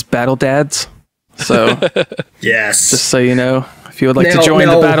name is Battle Dads. So Yes. just so you know, if you would like to join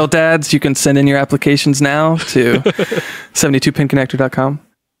the Battle Dads, you can send in your applications now to 72pinconnector.com.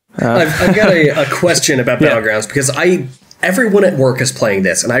 I've got a question about Battlegrounds because everyone at work is playing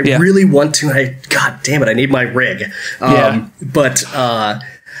this, and I really want to. God damn it, I need my rig. But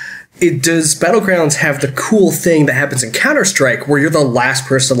does Battlegrounds have the cool thing that happens in Counter-Strike where you're the last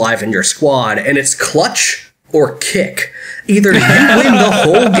person alive in your squad, and it's clutch or kick? Either you win the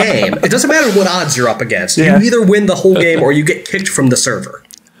whole game. It doesn't matter what odds you're up against. You either win the whole game or you get kicked from the server.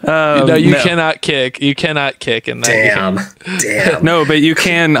 You cannot kick. You cannot kick in that game. Damn. No, but you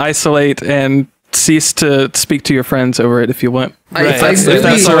can isolate and cease to speak to your friends over it if you want. Right.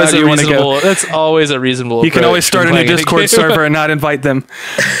 That's always a reasonable. That's always a reasonable. You can always start a new Discord server and not invite them.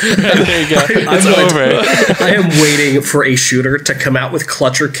 There you go. It's over. I am waiting for a shooter to come out with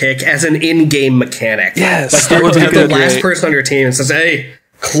clutch or kick as an in-game mechanic. Yes, like that would be the last person on your team and says, "Hey,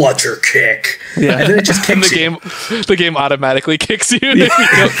 clutch or kick," and then it just kicks you. The game automatically kicks you.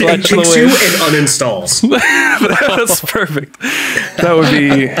 It kicks you and uninstalls. That's perfect.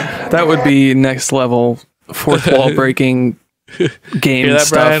 That would be next level, fourth wall breaking game Hear that,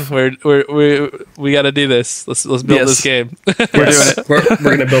 stuff. Brian? We got to do this. Let's build this game. We're doing it.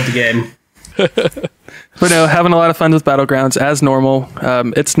 We're gonna build the game. But no, having a lot of fun with Battlegrounds as normal.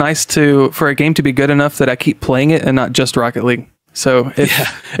 It's nice for a game to be good enough that I keep playing it and not just Rocket League. So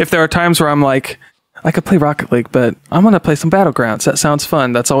if there are times where I'm like, I could play Rocket League, but I'm going to play some Battlegrounds. That sounds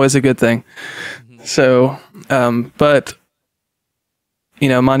fun. That's always a good thing. So, but,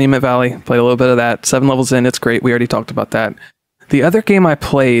 Monument Valley, played a little bit of that. 7 levels in, it's great. We already talked about that. The other game I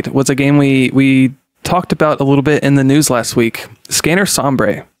played was a game we talked about a little bit in the news last week. Scanner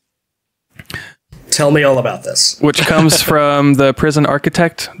Sombre. Tell me all about this. Which comes from the Prison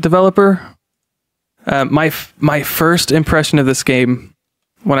Architect developer. My first impression of this game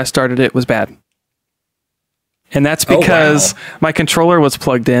when I started it was bad. And that's because my controller was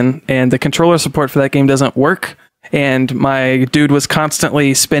plugged in and the controller support for that game doesn't work. And my dude was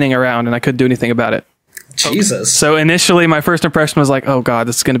constantly spinning around and I couldn't do anything about it. Jesus. So initially my first impression was like, oh God,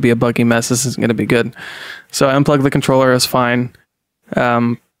 this is going to be a buggy mess. This isn't going to be good. So I unplugged the controller. It was fine.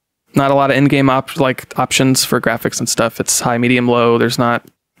 Not a lot of in-game options for graphics and stuff. It's high, medium, low. There's not,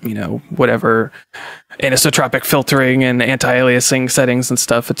 whatever anisotropic filtering and anti-aliasing settings and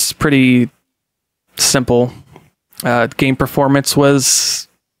stuff. It's pretty simple. Game performance was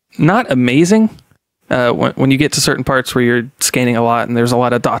not amazing. When you get to certain parts where you're scanning a lot and there's a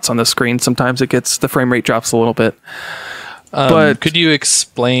lot of dots on the screen, sometimes the frame rate drops a little bit. But could you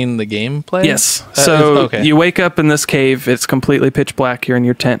explain the gameplay? Yes. So you wake up in this cave. It's completely pitch black. You're in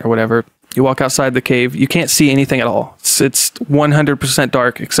your tent or whatever. You walk outside the cave. You can't see anything at all. It's 100%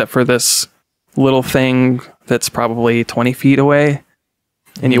 dark except for this little thing that's probably 20 feet away.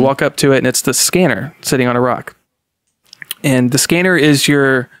 And you walk up to it and it's the scanner sitting on a rock. And the scanner is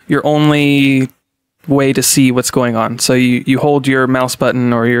your only way to see what's going on. So you hold your mouse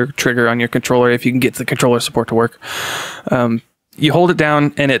button or your trigger on your controller if you can get the controller support to work. You hold it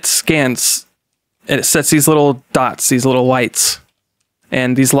down and it scans and it sets these little dots, these little lights.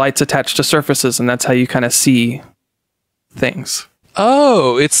 And these lights attach to surfaces, and that's how you kind of see things.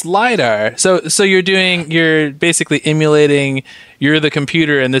 Oh, it's LiDAR. So you're basically emulating you're the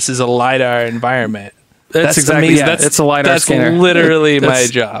computer and this is a LiDAR environment. That's exactly it's a LiDAR scanner. That's literally my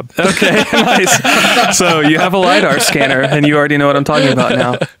job. Okay, nice. So you have a LiDAR scanner, and you already know what I'm talking about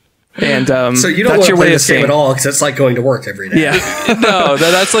now. And so you don't want to play this game at all because it's like going to work every day. Yeah, no,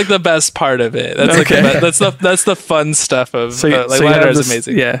 that's like the best part of it. That's that's the fun stuff of LiDAR is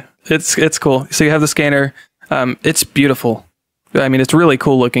amazing. Yeah, it's cool. So you have the scanner. It's beautiful. I mean, it's really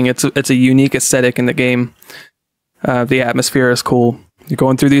cool looking. It's a unique aesthetic in the game. The atmosphere is cool. You're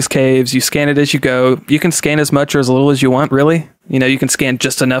going through these caves. You scan it as you go. You can scan as much or as little as you want, really. You can scan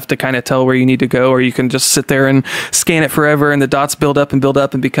just enough to kind of tell where you need to go, or you can just sit there and scan it forever, and the dots build up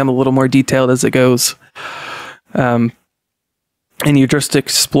and become a little more detailed as it goes. And you're just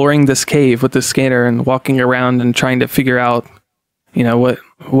exploring this cave with the scanner and walking around and trying to figure out,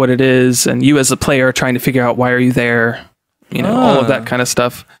 what it is. And you as a player are trying to figure out why are you there, all of that kind of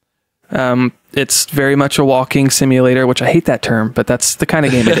stuff. It's very much a walking simulator, which I hate that term, but that's the kind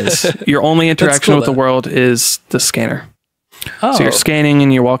of game it is. Your only interaction with the world is the scanner. Oh. So you're scanning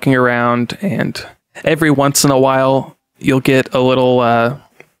and you're walking around, and every once in a while you'll get a little,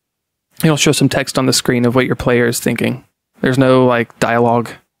 it'll show some text on the screen of what your player is thinking. There's no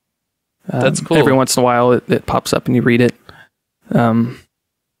dialogue. That's cool. Every once in a while it pops up and you read it.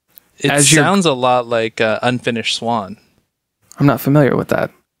 It sounds a lot like Unfinished Swan. I'm not familiar with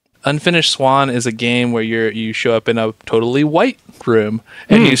that. Unfinished Swan is a game where you show up in a totally white room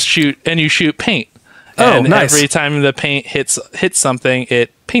and you shoot paint. And nice. every time the paint hits something,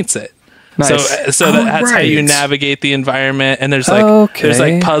 it paints it. Nice. So that's how you navigate the environment. And there's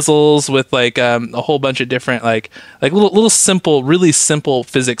like puzzles with like a whole bunch of different like little simple, really simple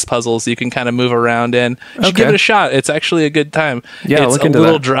physics puzzles you can kind of move around in. You should give it a shot. It's actually a good time. Yeah, it's look a into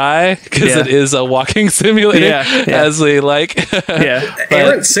little that. dry because it is a walking simulator, as we like.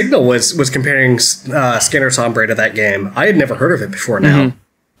 Errant Signal was comparing Skinner Sombre to that game. I had never heard of it before now. Mm-hmm.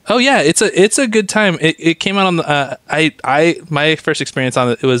 Oh yeah, it's a good time. It came out on the my first experience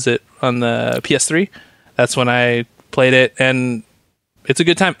on it was on the PS3. That's when I played it, and it's a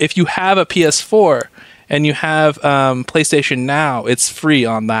good time. If you have a PS4 and you have PlayStation Now, it's free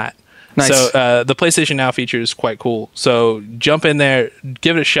on that. Nice. So the PlayStation Now feature is quite cool. So jump in there,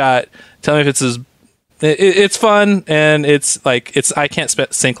 give it a shot. Tell me if it's fun, and I can't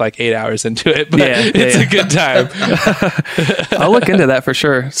sink like 8 hours into it, but it's a good time. I'll look into that for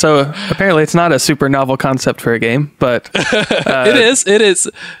sure. So apparently it's not a super novel concept for a game, but it is.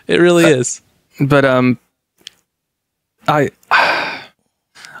 It really is. But I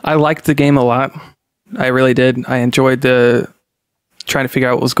liked the game a lot. I really did. I enjoyed trying to figure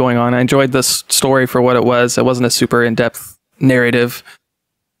out what was going on. I enjoyed the story for what it was. It wasn't a super in-depth narrative.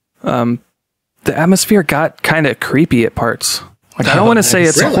 The atmosphere got kind of creepy at parts. Like, I don't want to say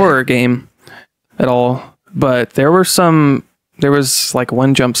it's a horror game at all, but there was like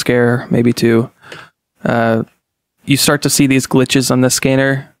one jump scare, maybe two. You start to see these glitches on the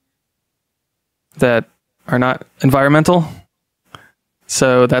scanner that are not environmental.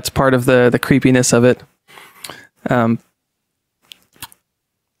 So that's part of the creepiness of it.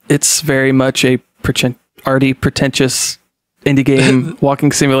 It's very much a arty, pretentious indie game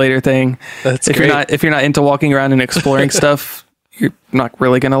walking simulator thing. That's if you're not into walking around and exploring stuff, you're not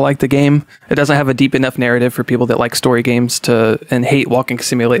really gonna like the game. It doesn't have a deep enough narrative for people that like story games and hate walking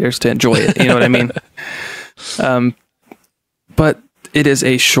simulators to enjoy it. You know what I mean? But it is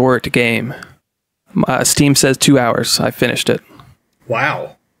a short game. Steam says 2 hours. I finished it.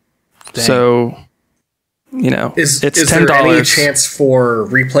 Wow. Dang. So, it's is $10. there any chance for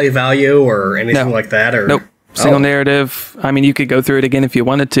replay value or anything like that? Or nope. Single narrative. I mean, you could go through it again if you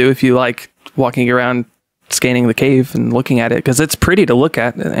wanted to, if you like walking around, scanning the cave and looking at it, because it's pretty to look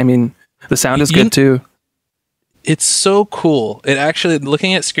at. I mean, the sound is good too. It's so cool. It actually,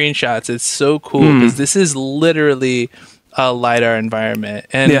 looking at screenshots, it's so cool because this is literally a LiDAR environment,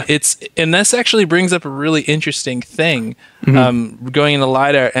 and and this actually brings up a really interesting thing. Going into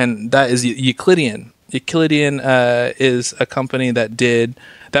LiDAR, and that is Euclidean. Euclidean is a company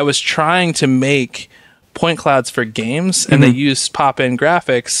that was trying to make point clouds for games, and they used pop-in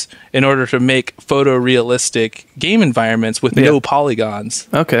graphics in order to make photorealistic game environments with no polygons.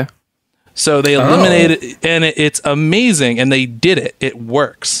 Okay. So they eliminated, and it's amazing, and they did it. It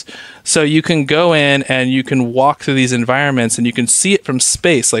works. So you can go in and you can walk through these environments, and you can see it from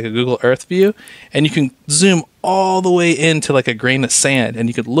space, like a Google Earth view, and you can zoom all the way into like a grain of sand, and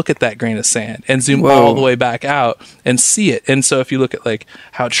you could look at that grain of sand and zoom all the way back out and see it. And so if you look at like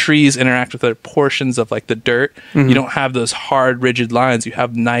how trees interact with other portions of like the dirt, you don't have those hard, rigid lines. You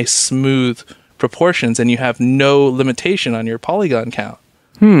have nice, smooth proportions, and you have no limitation on your polygon count.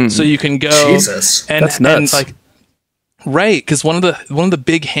 So you can go, and that's nuts. And right, because one of the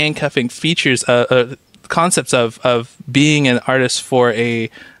big handcuffing features, concepts of being an artist for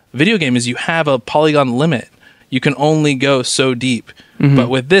a video game is you have a polygon limit. You can only go so deep. But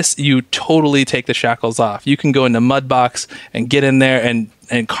with this, you totally take the shackles off. You can go into Mudbox and get in there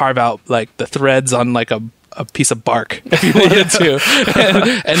and carve out like the threads on like a piece of bark if you wanted to,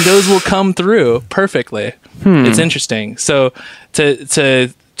 and those will come through perfectly. It's interesting. So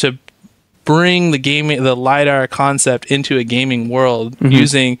to bring the LiDAR concept into a gaming world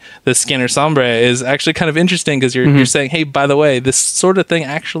using the scanner Sombre is actually kind of interesting, because you're saying, hey, by the way, this sort of thing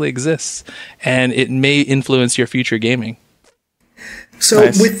actually exists, and it may influence your future gaming. So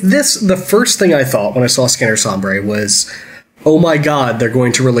with this, the first thing I thought when I saw Scanner Sombre was, oh my god, they're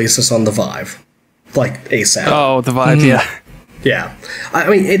going to release this on the Vive. Like ASAP. Oh, the Vive, yeah. Yeah. I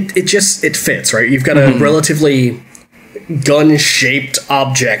mean, it fits, right? You've got a relatively gun-shaped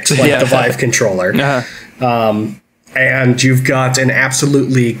object like the Vive controller. And you've got an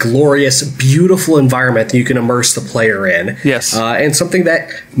absolutely glorious, beautiful environment that you can immerse the player in. Yes. And something that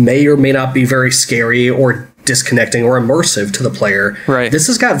may or may not be very scary or disconnecting or immersive to the player. Right. This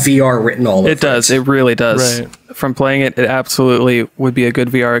has got VR written all over it. It does. It really does. Right. From playing it, it absolutely would be a good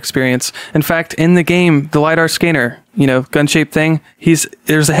VR experience. In fact, in the game, the LiDAR scanner, gun-shaped thing,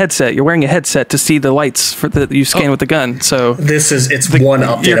 there's a headset. You're wearing a headset to see the lights that you scan with the gun. So it's one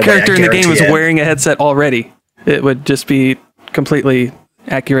update. Your character in the game is wearing a headset already. It would just be completely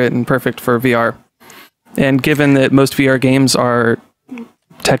accurate and perfect for VR. And given that most VR games are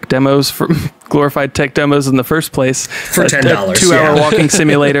tech demos, for glorified tech demos in the first place, for $10, a 2-hour walking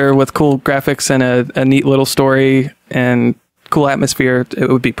simulator with cool graphics and a neat little story and cool atmosphere, it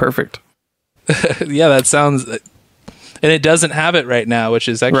would be perfect. Yeah, that sounds, and it doesn't have it right now, which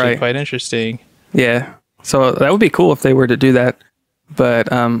is actually quite interesting. Yeah, so that would be cool if they were to do that.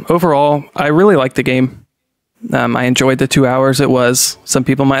 But overall, I really like the game. I enjoyed the 2 hours it was. Some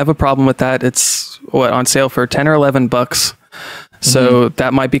people might have a problem with that. It's on sale for $10 or $11. So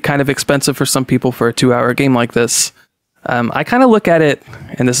that might be kind of expensive for some people for a 2-hour game like this. I kind of look at it,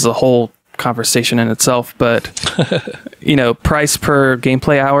 and this is a whole conversation in itself, but price per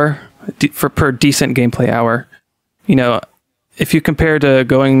gameplay hour, per decent gameplay hour. If you compare to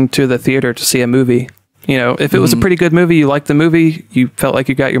going to the theater to see a movie, if it was a pretty good movie, you liked the movie, you felt like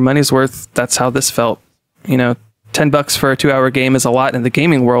you got your money's worth. That's how this felt. $10 for a 2-hour game is a lot in the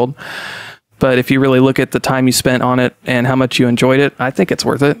gaming world. But if you really look at the time you spent on it and how much you enjoyed it, I think it's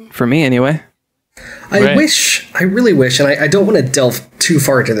worth it, for me anyway. I really wish, and I don't want to delve too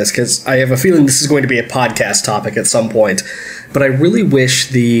far into this because I have a feeling this is going to be a podcast topic at some point, but I really wish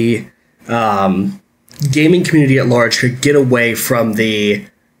the gaming community at large could get away from the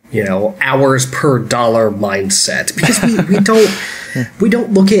hours per dollar mindset, because we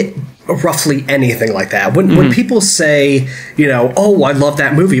don't look at roughly anything like that. When people say, oh, I love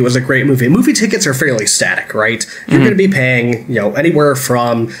that movie, it was a great movie. Movie tickets are fairly static, right? You're going to be paying, anywhere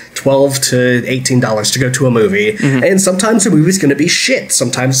from $12 to $18 to go to a movie. And sometimes the movie's going to be shit.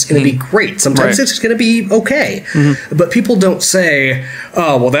 Sometimes it's going to be great. Sometimes it's going to be okay. But people don't say,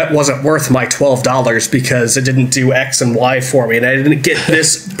 oh, well, that wasn't worth my $12 because it didn't do X and Y for me, and I didn't get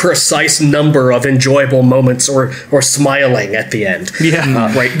this precise number of enjoyable moments or smiling at the end.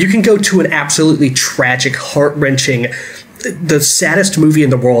 Yeah. Right. You can go to an absolutely tragic, heart-wrenching, the saddest movie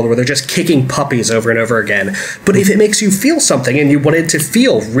in the world where they're just kicking puppies over and over again. But if it makes you feel something and you wanted to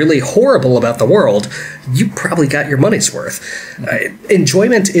feel really horrible about the world, you probably got your money's worth.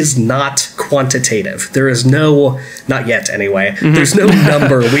 Enjoyment is not quantitative. There is not yet anyway, there's no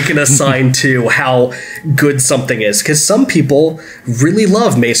number we can assign to how good something is. Because some people really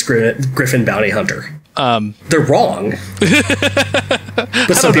love Mace Griffin Bounty Hunter. They're wrong.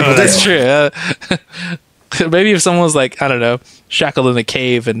 But some people do. That's true. Maybe if someone was like, I don't know, shackled in a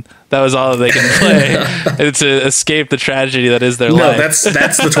cave and that was all they can play to escape the tragedy that is their life. No, that's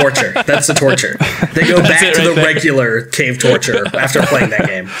the torture. That's the torture. They go back to the regular cave torture after playing that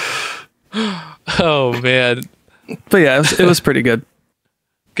game. Oh, man. But yeah, it was pretty good.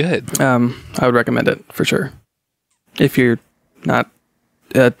 Good. I would recommend it for sure. If you're not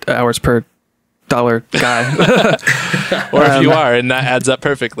at hours per dollar guy. Or if you are, and that adds up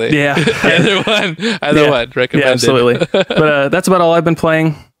perfectly. Yeah. Either one. Recommended. Yeah, absolutely. But that's about all I've been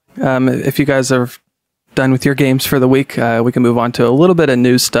playing. If you guys are done with your games for the week, we can move on to a little bit of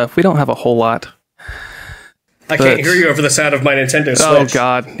news stuff. We don't have a whole lot. I can't hear you over the sound of my Nintendo Switch. Oh,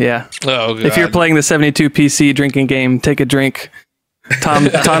 God. Yeah. Oh, God. If you're playing the 72 PC drinking game, take a drink. Tom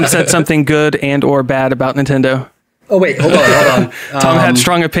said something good and or bad about Nintendo. Oh, wait, hold on. Tom had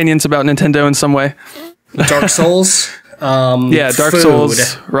strong opinions about Nintendo in some way. Dark Souls? Dark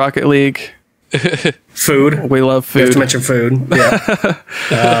Souls, Rocket League. Food. We love food. We have to mention food.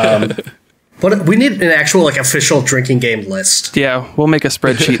 Yeah. But we need an actual official drinking game list. Yeah, we'll make a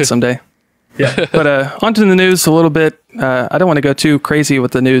spreadsheet someday. Yeah. But onto the news a little bit. I don't want to go too crazy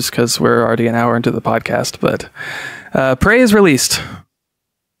with the news because we're already an hour into the podcast, but Prey is released.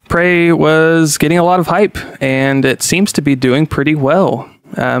 Prey was getting a lot of hype, and it seems to be doing pretty well.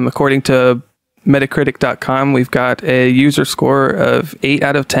 According to Metacritic.com, we've got a user score of 8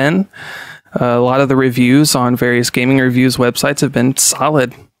 out of 10. A lot of the reviews on various gaming reviews websites have been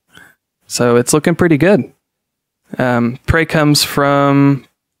solid. So it's looking pretty good. Prey comes from...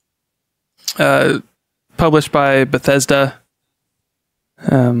 published by Bethesda.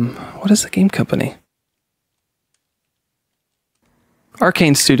 What is the game company?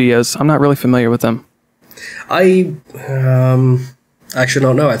 Arcane Studios. I'm not really familiar with them. I actually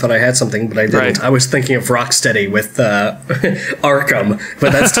don't know. I thought I had something, but I didn't. Right. I was thinking of Rocksteady with Arkham,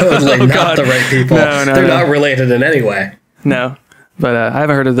 but that's totally not the right people. No, They're not related in any way. No, but I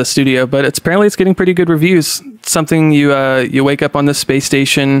haven't heard of the studio, but apparently it's getting pretty good reviews. Something you wake up on the space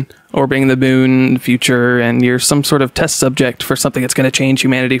station orbiting the moon in the future, and you're some sort of test subject for something that's going to change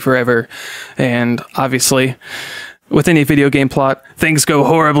humanity forever. And obviously, with any video game plot, things go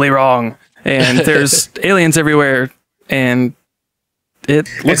horribly wrong, and there's aliens everywhere, and it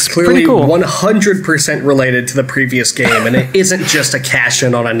looks it's clearly pretty cool. 100% related to the previous game, and it isn't just a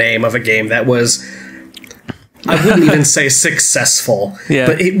cash-in on a name of a game that was... I wouldn't even say successful,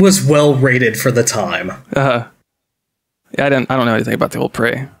 but it was well rated for the time. Yeah, I don't know anything about the old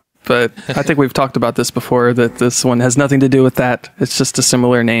Prey, but I think we've talked about this before, that this one has nothing to do with that. It's just a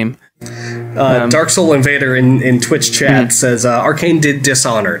similar name. Dark Soul Invader in Twitch chat says Arcane did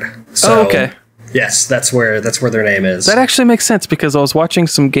Dishonored. So, okay. Yes, that's where their name is. That actually makes sense, because I was watching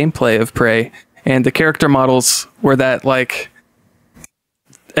some gameplay of Prey, and the character models were that, like,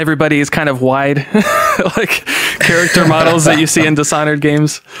 everybody is kind of wide, like character models that you see in Dishonored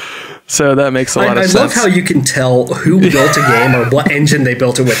games. So that makes a lot of sense. I love how you can tell who built a game or what engine they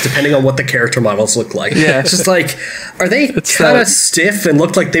built it with, depending on what the character models look like. Yeah. It's just like, are they kind of stiff and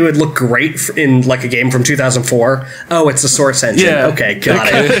look like they would look great in like a game from 2004? Oh, it's a Source engine. Yeah. Okay, got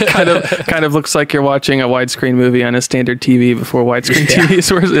it. kind of looks like you're watching a widescreen movie on a standard TV before widescreen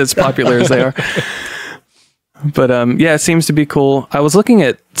TVs were as popular as they are. But yeah, it seems to be cool. I was looking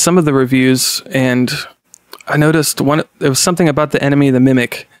at some of the reviews, and I noticed it was something about the enemy, the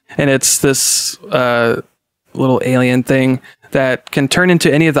Mimic, and it's this little alien thing that can turn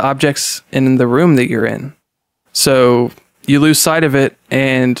into any of the objects in the room that you're in. So you lose sight of it,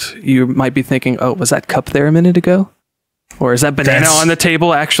 and you might be thinking, oh, was that cup there a minute ago? Or is that banana on the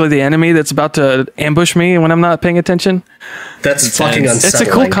table actually the enemy that's about to ambush me when I'm not paying attention? That's fucking unsettling.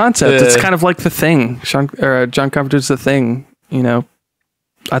 It's a cool concept. It's kind of like The Thing. John Carpenter's The Thing. You know,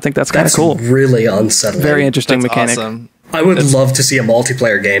 I think that's kind of cool. Really unsettling. Very interesting mechanic. Awesome. I would love to see a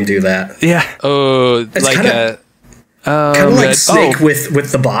multiplayer game do that. Yeah. Oh, it's like kind of like Snake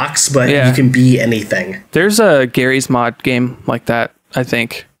with the box, but you can be anything. There's a Gary's Mod game like that, I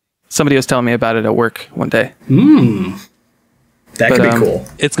think. Somebody was telling me about it at work one day. That could be cool.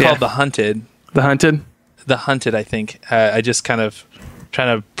 It's called The Hunted. The Hunted? The Hunted, I think. I just kind of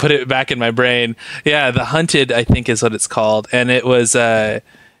trying to put it back in my brain. Yeah, The Hunted, I think, is what it's called. And it was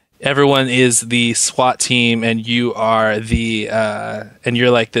everyone is the SWAT team, and you are and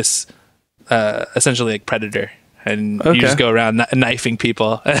you're like this essentially like Predator. And you just go around knifing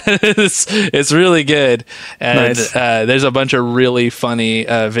people. It's really good. And there's a bunch of really funny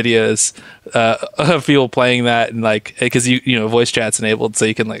videos of people playing that, and like, because you know, voice chat's enabled, so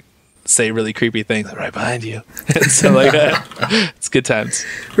you can like say really creepy things like, right behind you. So like it's good times.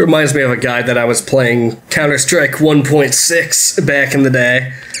 It reminds me of a guy that I was playing Counter-Strike 1.6 back in the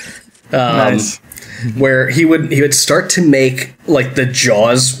day. Nice. Where he would start to make like the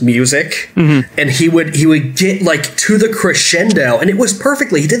Jaws music, and he would get like to the crescendo, and it was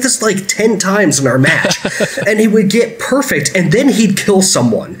perfectly. He did this like 10 times in our match, and he would get perfect, and then he'd kill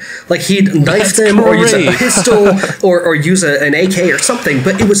someone. Like he'd knife them, or use a pistol, or use an AK or something.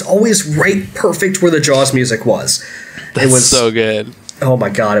 But it was always right perfect where the Jaws music was. It was so good. Oh my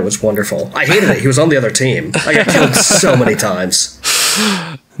god, it was wonderful. I hated it. He was on the other team. I got killed so many times.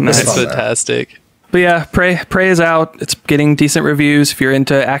 That's fantastic. But yeah, Prey is out. It's getting decent reviews. If you're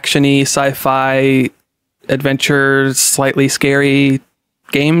into actiony, sci-fi, adventure, slightly scary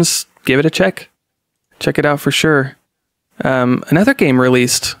games, give it a check. Check it out for sure. Another game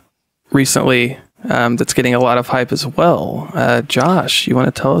released recently that's getting a lot of hype as well. Josh, you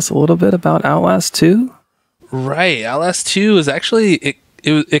want to tell us a little bit about Outlast 2? Right, Outlast 2 is actually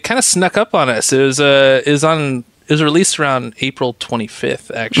it kind of snuck up on us. It was released around April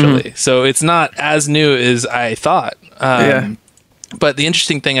 25th, actually. So it's not as new as I thought. But the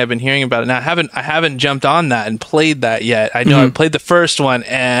interesting thing I've been hearing about it now, I haven't jumped on that and played that yet. I know I played the first one,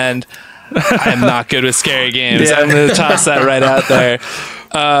 and I'm not good with scary games. I'm going to toss that right out there.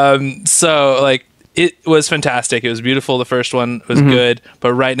 So like, it was fantastic. It was beautiful. The first one was good,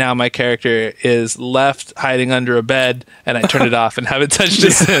 but right now my character is left hiding under a bed, and I turned it off and haven't touched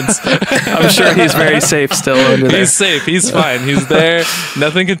it since. I'm sure he's very safe still under there. He's safe. He's fine. He's there.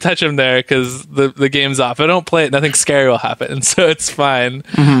 Nothing can touch him there because the game's off. If I don't play it, nothing scary will happen, so it's fine.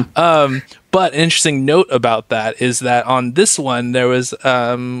 But an interesting note about that is that on this one there was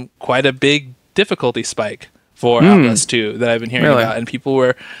quite a big difficulty spike for Outlast 2 that I've been hearing about, and people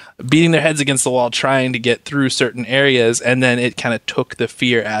were beating their heads against the wall trying to get through certain areas, and then it kind of took the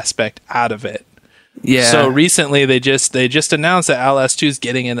fear aspect out of it. Yeah. So recently they just announced that Outlast 2 is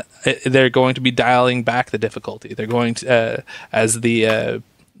they're going to be dialing back the difficulty. They're going to, as the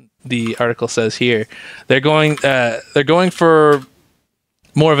article says here, they're going for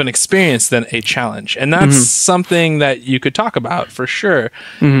more of an experience than a challenge. And that's something that you could talk about for sure.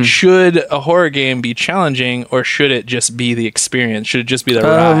 Should a horror game be challenging, or should it just be the experience? Should it just be the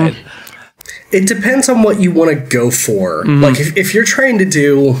ride? It depends on what you want to go for. Like if you're trying to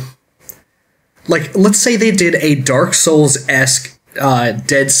do, like, let's say they did a Dark Souls-esque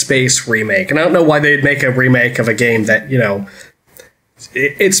Dead Space remake. And I don't know why they'd make a remake of a game that, you know,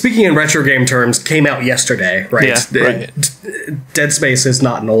 It speaking in retro game terms, came out yesterday, right? Yeah, right. Dead Space is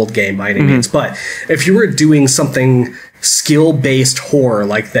not an old game by any means, but if you were doing something skill-based horror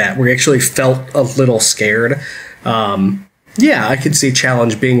like that, where you actually felt a little scared, yeah, I could see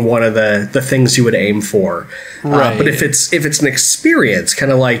challenge being one of the things you would aim for. Right. But if it's an experience,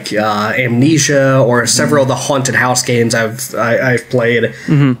 kind of like Amnesia or several of the haunted house games I've played,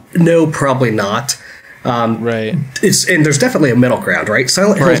 no, probably not. Right. And there's definitely a middle ground, right?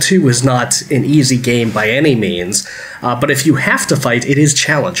 Silent Hill 2 is not an easy game by any means, but if you have to fight, it is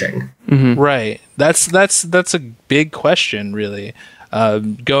challenging. Right. That's a big question, really.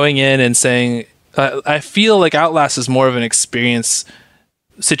 Going in and saying, I feel like Outlast is more of an experience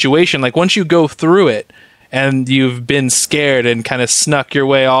situation. Like once you go through it and you've been scared and kind of snuck your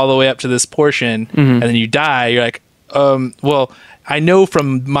way all the way up to this portion, and then you die, you're like, well, I know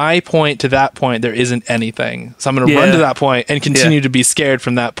from my point to that point there isn't anything, so I'm going to run to that point and continue to be scared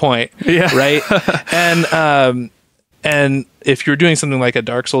from that point. Right. And if you're doing something like a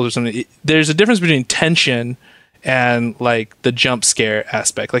Dark Souls or something, there's a difference between tension and like the jump scare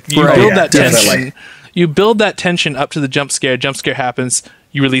aspect. Like you build that tension, you build that tension up to the jump scare happens,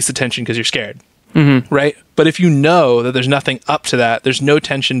 you release the tension because you're scared. Right. But if you know that there's nothing up to that, there's no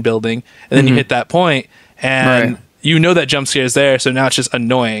tension building, and then you hit that point and you know that jump scare is there, so now it's just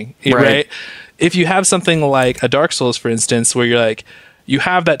annoying, right? If you have something like a Dark Souls, for instance, where you're like, you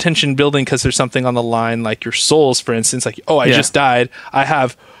have that tension building because there's something on the line, like your souls, for instance, like, oh, I just died. I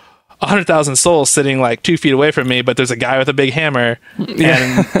have 100,000 souls sitting like 2 feet away from me, but there's a guy with a big hammer,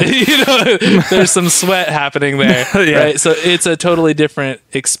 and there's some sweat happening there, right? So it's a totally different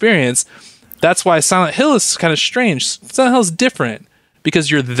experience. That's why Silent Hill is kind of strange. Silent Hill is different because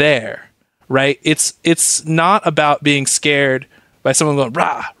you're there. Right? It's not about being scared by someone going,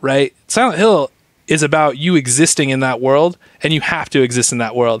 rah, right? Silent Hill is about you existing in that world, and you have to exist in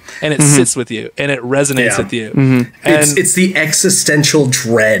that world, and it sits with you, and it resonates with you. And it's the existential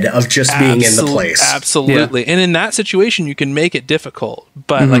dread of just being in the place. Absolutely. And in that situation, you can make it difficult.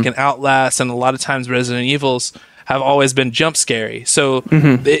 But like an Outlast and a lot of times Resident Evils have always been jump scary. So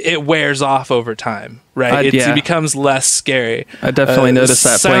it wears off over time, right? It becomes less scary. I definitely noticed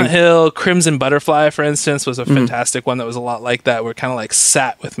that. Silent Hill, Crimson Butterfly, for instance, was a fantastic one that was a lot like that, where it kind of like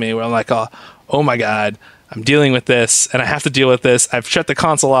sat with me, where I'm like, oh my God, I'm dealing with this, and I have to deal with this. I've shut the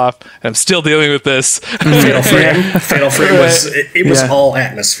console off, and I'm still dealing with this. Fatal Frame was all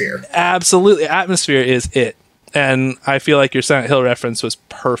atmosphere. Absolutely. Atmosphere is it. And I feel like your Silent Hill reference was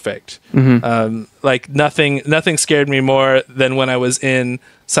perfect. Like nothing scared me more than when I was in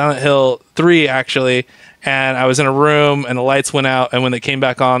Silent Hill 3, actually, and I was in a room and the lights went out, and when they came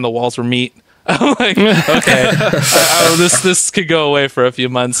back on, the walls were meat. I'm like, okay, this could go away for a few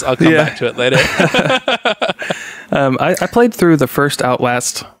months. I'll come back to it later. I played through the first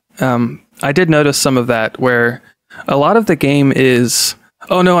Outlast. I did notice some of that, where a lot of the game is,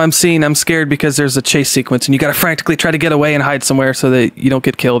 oh no, I'm scared because there's a chase sequence and you got to frantically try to get away and hide somewhere so that you don't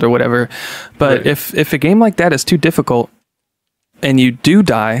get killed or whatever. But if a game like that is too difficult and you do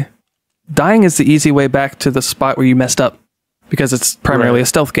die, dying is the easy way back to the spot where you messed up, because it's primarily a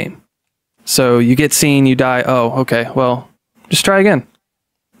stealth game. So you get seen, you die. Oh, okay. Well, just try again.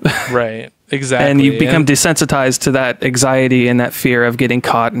 Right. Exactly. And you become desensitized to that anxiety and that fear of getting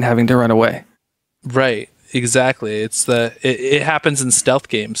caught and having to run away. Right. Exactly. It happens in stealth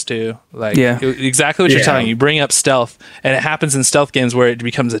games too. Like exactly what you're telling. You bring up stealth, and it happens in stealth games where it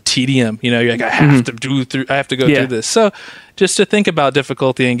becomes a tedium. You know, you're like, I have to go through this. So just to think about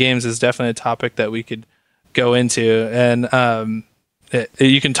difficulty in games is definitely a topic that we could go into, and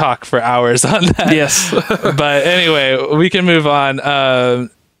you can talk for hours on that. Yes. But anyway, we can move on.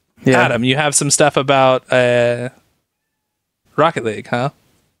 Adam, you have some stuff about Rocket League, huh?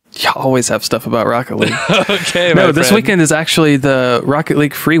 You always have stuff about Rocket League. Okay, no, this weekend is actually the Rocket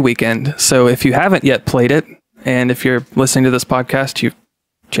League free weekend. So if you haven't yet played it, and if you're listening to this podcast,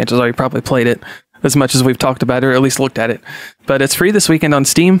 chances are you probably played it as much as we've talked about it, or at least looked at it. But it's free this weekend on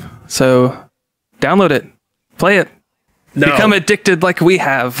Steam, so download it, play it, become addicted like we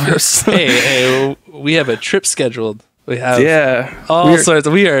have. hey, we have a trip scheduled. We have all sorts.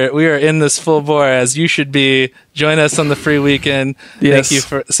 We are in this full bore, as you should be. Join us on the free weekend. Yes. Thank you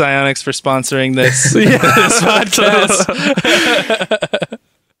for Psyonix for sponsoring this, this podcast.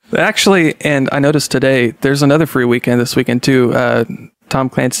 Actually, and I noticed today there's another free weekend this weekend too. Tom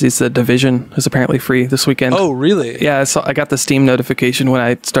Clancy's The Division is apparently free this weekend. Oh, really? Yeah, so I got the Steam notification when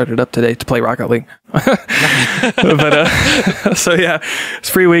I started up today to play Rocket League. But so yeah, it's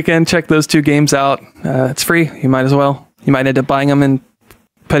free weekend. Check those two games out. It's free. You might as well. You might end up buying them and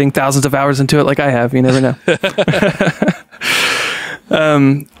putting thousands of hours into it like I have. You never know.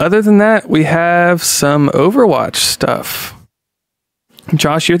 Other than that, we have some Overwatch stuff.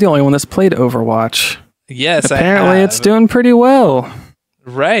 Josh, you're the only one that's played Overwatch. Yes, apparently it's doing pretty well.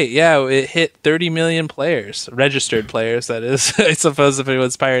 Right, yeah, it hit 30 million players, registered players, that is. I suppose if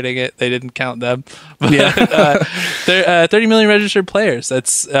anyone's pirating it, they didn't count them. But, Yeah. 30 million registered players.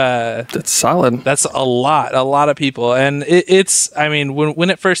 That's solid. That's a lot of people. And it's, I mean,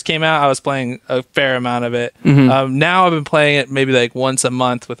 when it first came out, I was playing a fair amount of it. Mm-hmm. Now I've been playing it maybe like once a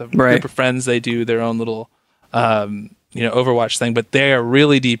month with a group of friends. They do their own little, Overwatch thing, but they are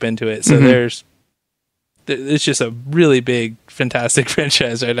really deep into it. So it's just a really big, fantastic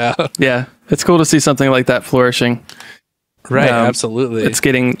franchise right now. Yeah, it's cool to see something like that flourishing. Right, absolutely. It's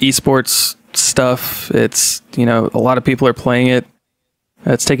getting esports stuff. It's, a lot of people are playing it.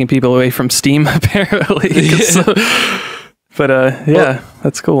 It's taking people away from Steam, apparently. But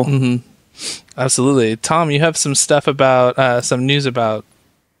that's cool. Mm-hmm. Absolutely. Tom, you have some stuff about, some news about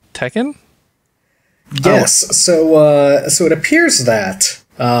Tekken? Yes, so it appears that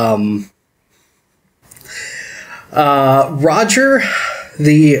Roger,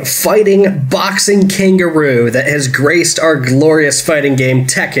 the fighting boxing kangaroo that has graced our glorious fighting game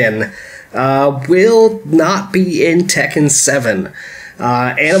Tekken, will not be in Tekken 7.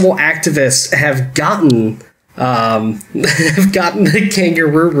 Animal activists have gotten the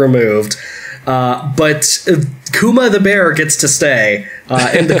kangaroo removed, but Kuma the bear gets to stay.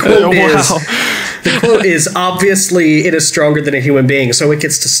 And the quote is obviously it is stronger than a human being, so it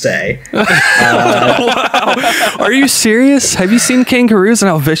gets to stay. Wow. Are you serious? Have you seen kangaroos and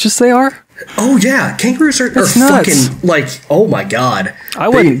how vicious they are? Oh yeah, kangaroos are fucking like, oh my god. I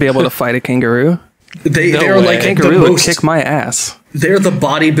wouldn't be able to fight a kangaroo. They are like kangaroo would kick my ass. They're the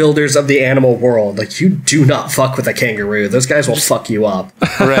bodybuilders of the animal world. Like, you do not fuck with a kangaroo. Those guys will fuck you up.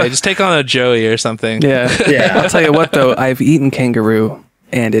 Right, just take on a Joey or something. Yeah. I'll tell you what, though, I've eaten kangaroo,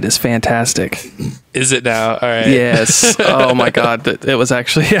 and it is fantastic. Is it now? All right. Yes. Oh, my God. It was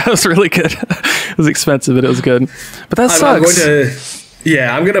actually, it was really good. It was expensive, but it was good. But that sucks.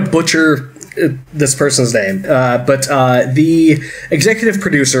 I'm going to butcher this person's name, but the executive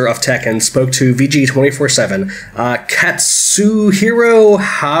producer of Tekken spoke to VG247, Katsuhiro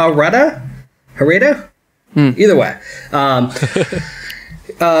Harada? Either way.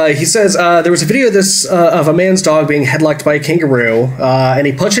 He says there was a video of a man's dog being headlocked by a kangaroo, and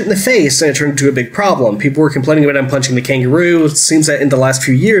he punched it in the face, and it turned into a big problem. People were complaining about him punching the kangaroo. It seems that in the last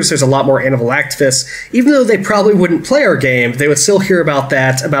few years, there's a lot more animal activists. Even though they probably wouldn't play our game, they would still hear about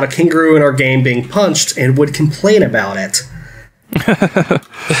a kangaroo in our game being punched, and would complain about it.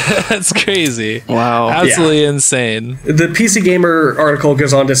 That's crazy. Wow. Absolutely insane. The PC Gamer article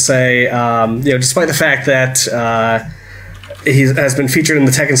goes on to say, despite the fact that he has been featured in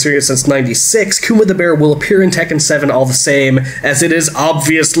the Tekken series since '96, Kuma the Bear will appear in Tekken 7 all the same, as it is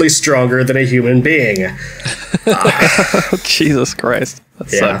obviously stronger than a human being. Jesus Christ. That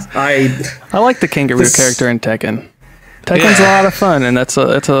sucks. I like the kangaroo character in Tekken. Tekken's a lot of fun, and it's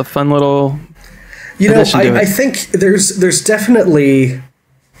a fun little... I think there's definitely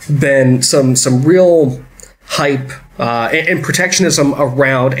been some real hype and protectionism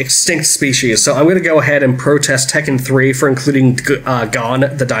around extinct species. So I'm going to go ahead and protest Tekken 3 for including Gon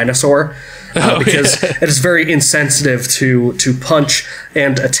the dinosaur, because it is very insensitive to punch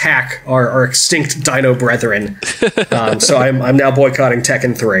and attack our extinct dino brethren. So I'm now boycotting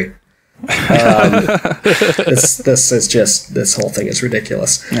Tekken 3. This whole thing is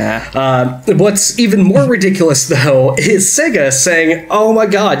ridiculous. What's even more ridiculous, though, is Sega saying, oh my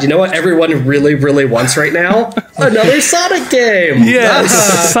god, you know what everyone really, really wants right now? Another Sonic game! Yeah,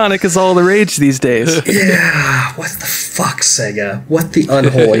 Sonic is all the rage these days. Yeah, what the fuck, Sega? What the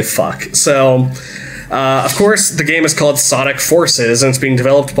unholy fuck? So... of course, the game is called Sonic Forces, and it's being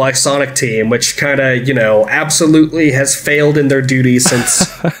developed by Sonic Team, which kind of, absolutely has failed in their duty since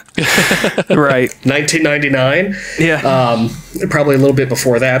right 1999. Yeah. Probably a little bit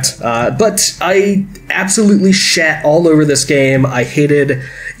before that. But I absolutely shat all over this game. I hated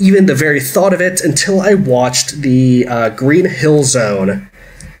even the very thought of it until I watched the Green Hill Zone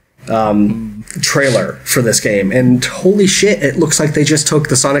trailer for this game, and holy shit, it looks like they just took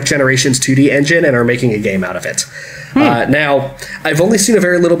the Sonic Generations 2D engine and are making a game out of it. Now, I've only seen a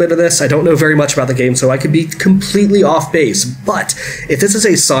very little bit of this. I don't know very much about the game, so I could be completely off base, but if this is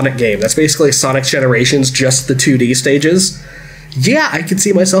a Sonic game, that's basically Sonic Generations, just the 2D stages, yeah, I could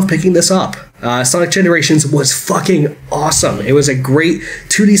see myself picking this up. Sonic Generations was fucking awesome. It was a great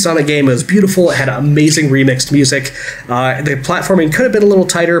 2D Sonic game. It was beautiful. It had amazing remixed music. The platforming could have been a little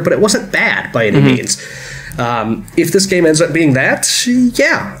tighter, but it wasn't bad by any means. If this game ends up being that,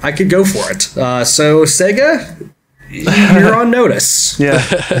 yeah, I could go for it. So Sega, you're on notice. Yeah.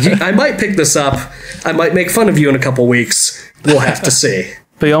 I might pick this up. I might make fun of you in a couple weeks. We'll have to see.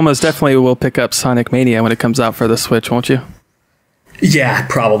 But you almost definitely will pick up Sonic Mania when it comes out for the Switch, won't you? Yeah,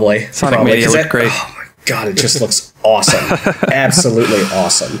 probably. Sonic Mania looked great. Oh my god, it just looks awesome. Absolutely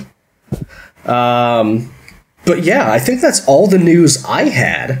awesome. But yeah, I think that's all the news I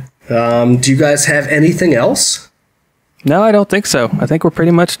had. Do you guys have anything else? No, I don't think so. I think we're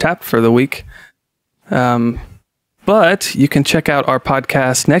pretty much tapped for the week. But you can check out our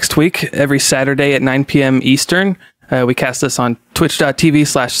podcast next week, every Saturday at 9 p.m. Eastern. We cast this on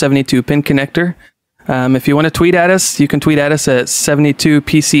twitch.tv/72pinconnector. If you want to tweet at us, you can tweet at us at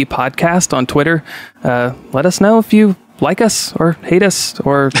 72PC Podcast on Twitter. Let us know if you like us or hate us,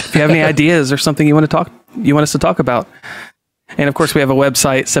 or if you have any ideas or something you want us to talk about. And of course, we have a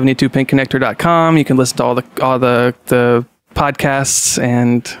website, 72pinconnector.com. You can listen to all the podcasts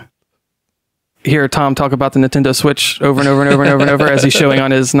and hear Tom talk about the Nintendo Switch over and over and over and over and over as he's showing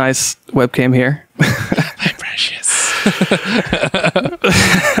on his nice webcam here. My precious.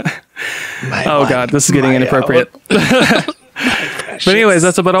 Oh God, this is getting inappropriate. But anyways,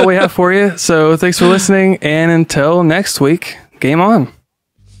 that's about all we have for you. So thanks for listening, and until next week, game on.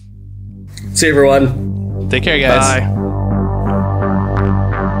 See you, everyone. Take care, guys. Bye.